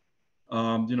with,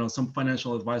 some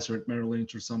financial advisor at Merrill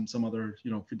Lynch or some other,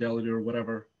 Fidelity or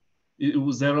whatever?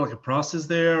 Was there like a process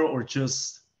there, or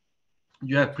just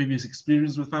you had previous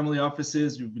experience with family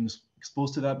offices, you've been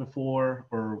exposed to that before,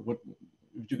 or what?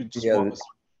 If you could just walk us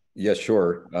through. Yeah,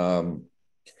 sure.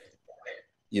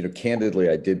 Candidly,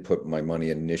 I did put my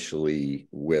money initially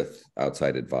with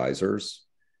outside advisors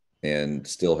and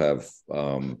still have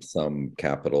some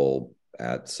capital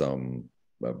at some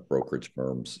brokerage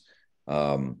firms.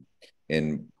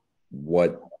 And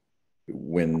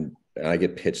when I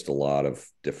get pitched a lot of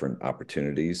different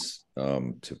opportunities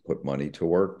to put money to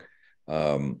work,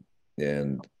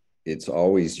 and it's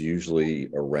always usually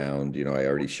around, I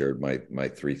already shared my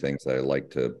three things that I like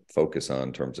to focus on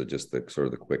in terms of just the sort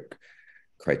of the quick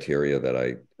criteria that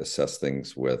I assess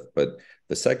things with. But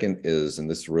The second is, and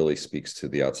this really speaks to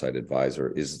the outside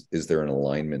advisor, is there an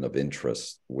alignment of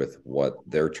interest with what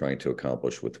they're trying to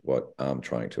accomplish with what I'm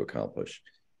trying to accomplish?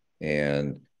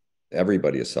 And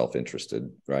everybody is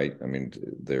self-interested, right? I mean,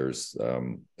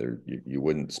 you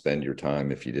wouldn't spend your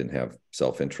time if you didn't have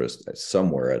self-interest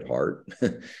somewhere at heart.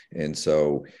 And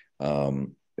so,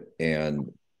 and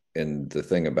the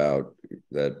thing about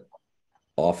that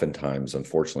oftentimes,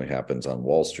 unfortunately, happens on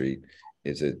Wall Street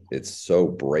is it's so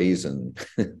brazen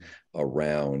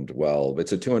around, well,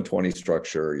 it's a 2 and 20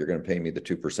 structure. You're going to pay me the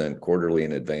 2% quarterly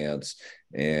in advance.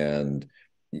 And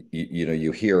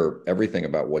you hear everything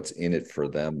about what's in it for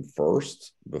them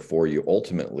first before you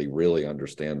ultimately really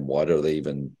understand what are they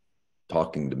even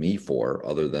talking to me for,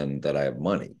 other than that I have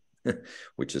money,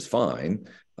 which is fine.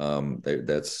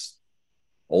 That's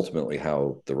ultimately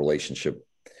how the relationship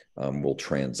will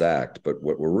transact. But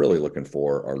what we're really looking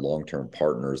for are long-term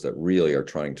partners that really are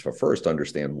trying to first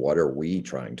understand what are we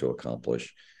trying to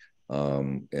accomplish,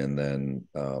 and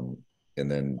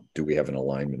then do we have an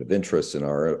alignment of interests, and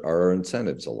our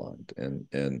incentives aligned?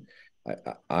 And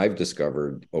I've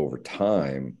discovered over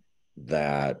time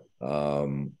that,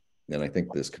 and I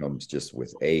think this comes just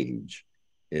with age,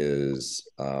 is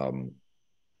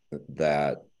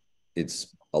that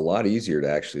it's a lot easier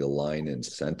to actually align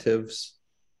incentives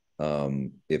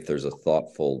if there's a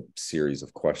thoughtful series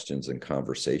of questions and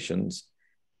conversations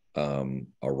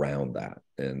around that.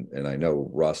 And I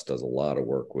know Russ does a lot of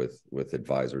work with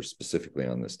advisors specifically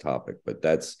on this topic, but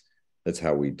that's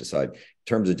how we decide. In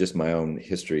terms of just my own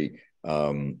history,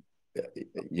 I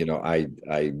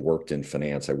worked in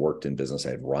finance, I worked in business,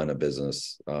 I had run a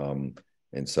business. And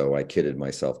so I kidded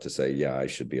myself to say, yeah, I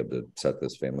should be able to set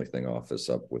this family thing office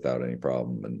up without any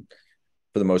problem. And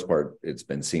for the most part, it's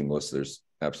been seamless. There's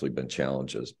absolutely been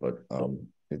challenges, but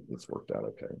it's worked out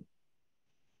okay.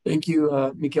 Thank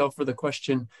you, Miguel, for the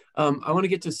question. I want to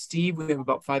get to Steve. We have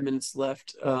about 5 minutes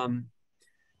left.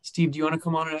 Steve, do you want to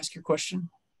come on and ask your question?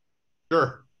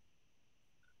 Sure.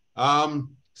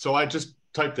 So I just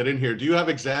typed it in here. Do you have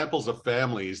examples of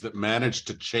families that managed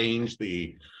to change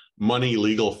the money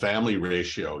legal family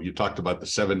ratio? You talked about the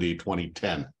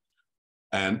 70-20-10.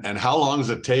 And how long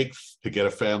does it take to get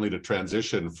a family to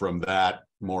transition from that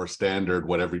more standard,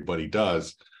 what everybody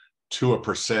does, to a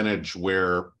percentage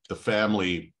where the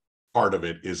family part of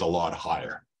it is a lot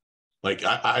higher? Like,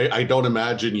 I don't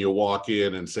imagine you walk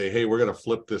in and say, hey, we're going to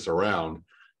flip this around,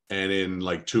 and in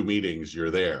like 2 meetings,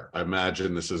 you're there. I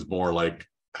imagine this is more like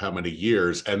how many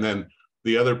years? And then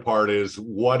the other part is,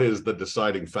 what is the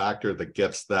deciding factor that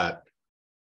gets that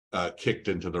kicked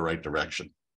into the right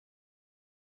direction?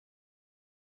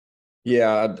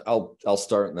 Yeah, I'll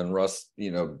start, and then Russ,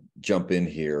 jump in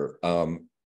here.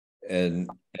 And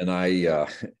I,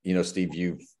 Steve,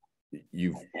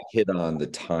 you've hit on the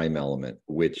time element,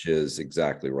 which is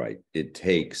exactly right. It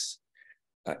takes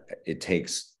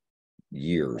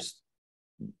years,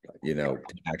 to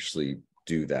actually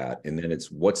do that, and then it's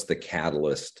what's the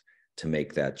catalyst to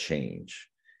make that change.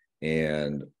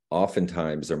 And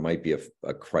oftentimes there might be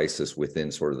a crisis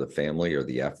within sort of the family or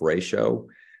the F ratio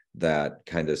that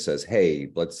kind of says, hey,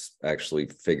 let's actually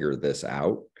figure this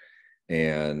out.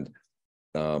 And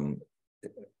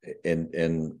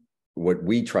what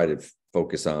we try to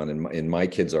focus on, and my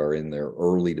kids are in their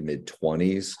early to mid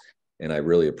 20s, and I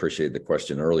really appreciate the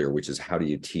question earlier, which is how do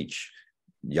you teach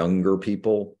younger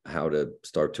people how to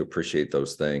start to appreciate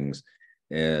those things?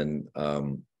 And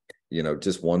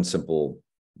just one simple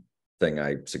thing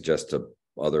I suggest to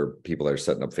other people that are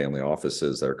setting up family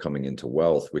offices that are coming into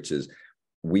wealth, which is,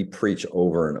 we preach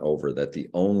over and over that the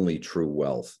only true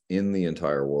wealth in the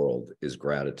entire world is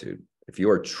gratitude. If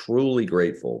you are truly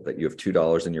grateful that you have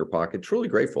 $2 in your pocket, truly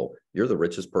grateful, you're the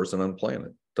richest person on the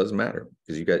planet. Doesn't matter,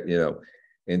 because you got,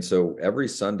 and so every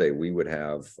Sunday we would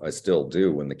have, I still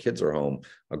do when the kids are home,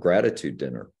 a gratitude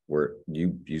dinner where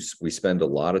we spend a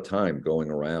lot of time going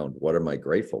around, what am I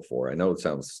grateful for? I know it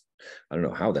sounds, I don't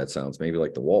know how that sounds, maybe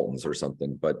like the Waltons or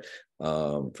something, but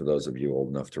for those of you old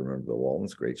enough to remember the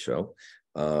Waltons, great show.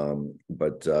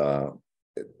 That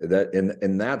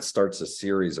starts a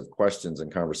series of questions and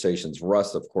conversations.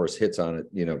 Russ, of course, hits on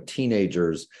it.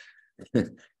 Teenagers,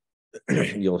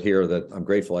 you'll hear that I'm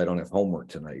grateful I don't have homework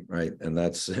tonight, right? And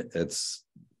it is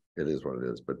what it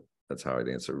is. But that's how I'd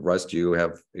answer. Russ, do you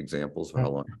have examples of how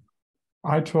long?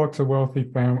 I talk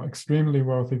to extremely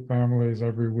wealthy families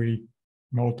every week,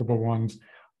 multiple ones.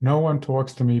 No one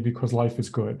talks to me because life is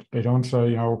good. They don't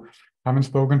say, haven't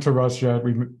spoken to Russ yet.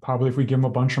 If we give him a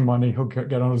bunch of money, he'll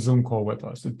get on a Zoom call with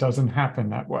us. It doesn't happen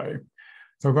that way.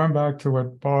 So going back to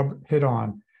what Bob hit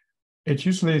on, it's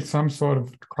usually some sort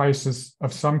of crisis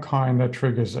of some kind that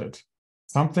triggers it.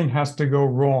 Something has to go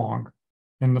wrong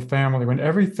in the family, when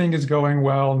everything is going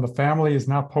well and the family is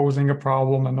not posing a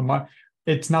problem and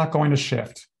it's not going to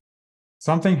shift.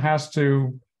 Something has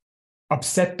to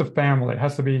upset the family. It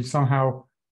has to be somehow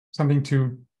something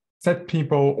to set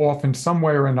people off in some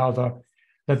way or another,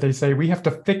 that they say, we have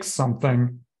to fix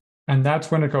something. And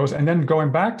that's when it goes. And then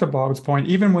going back to Bob's point,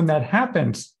 even when that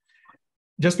happens,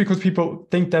 just because people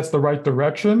think that's the right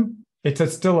direction, it's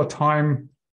still a time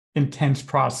intense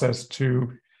process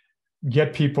to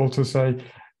get people to say,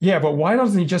 yeah, but why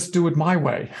doesn't he just do it my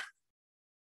way?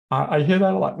 I hear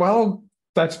that a lot. Well,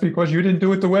 that's because you didn't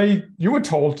do it the way you were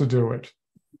told to do it.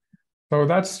 So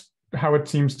that's how it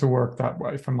seems to work that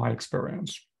way from my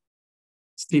experience.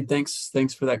 Steve,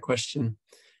 thanks for that question.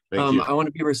 Thank you. I want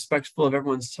to be respectful of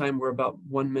everyone's time. We're about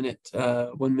 1 minute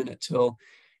till.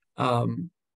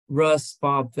 Russ,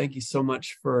 Bob, thank you so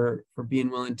much for being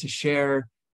willing to share.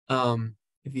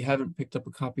 If you haven't picked up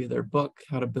a copy of their book,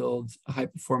 How to Build a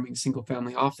High-Performing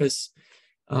Single-Family Office,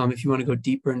 if you want to go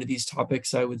deeper into these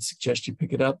topics, I would suggest you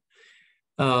pick it up.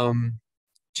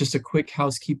 Just a quick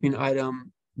housekeeping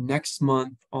item. Next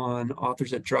month on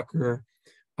Authors at Drucker,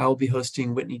 I will be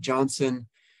hosting Whitney Johnson.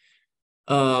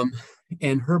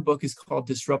 And her book is called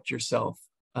Disrupt Yourself.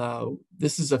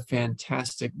 This is a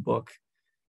fantastic book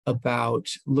about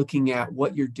looking at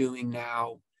what you're doing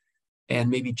now and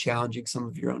maybe challenging some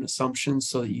of your own assumptions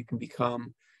so that you can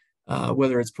become,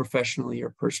 whether it's professionally or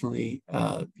personally,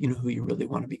 who you really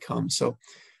want to become. So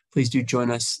please do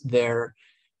join us there.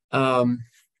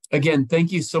 Again,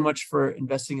 thank you so much for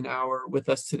investing an hour with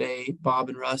us today, Bob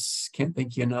and Russ. Can't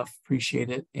thank you enough. Appreciate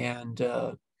it. And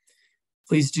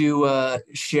please do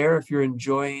share if you're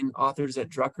enjoying Authors at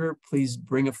Drucker. Please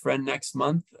bring a friend next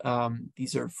month.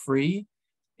 These are free,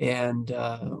 and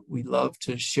we love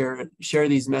to share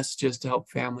these messages to help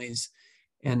families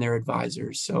and their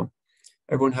advisors. So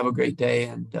everyone have a great day,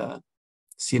 and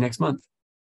see you next month.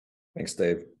 Thanks,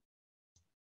 Dave.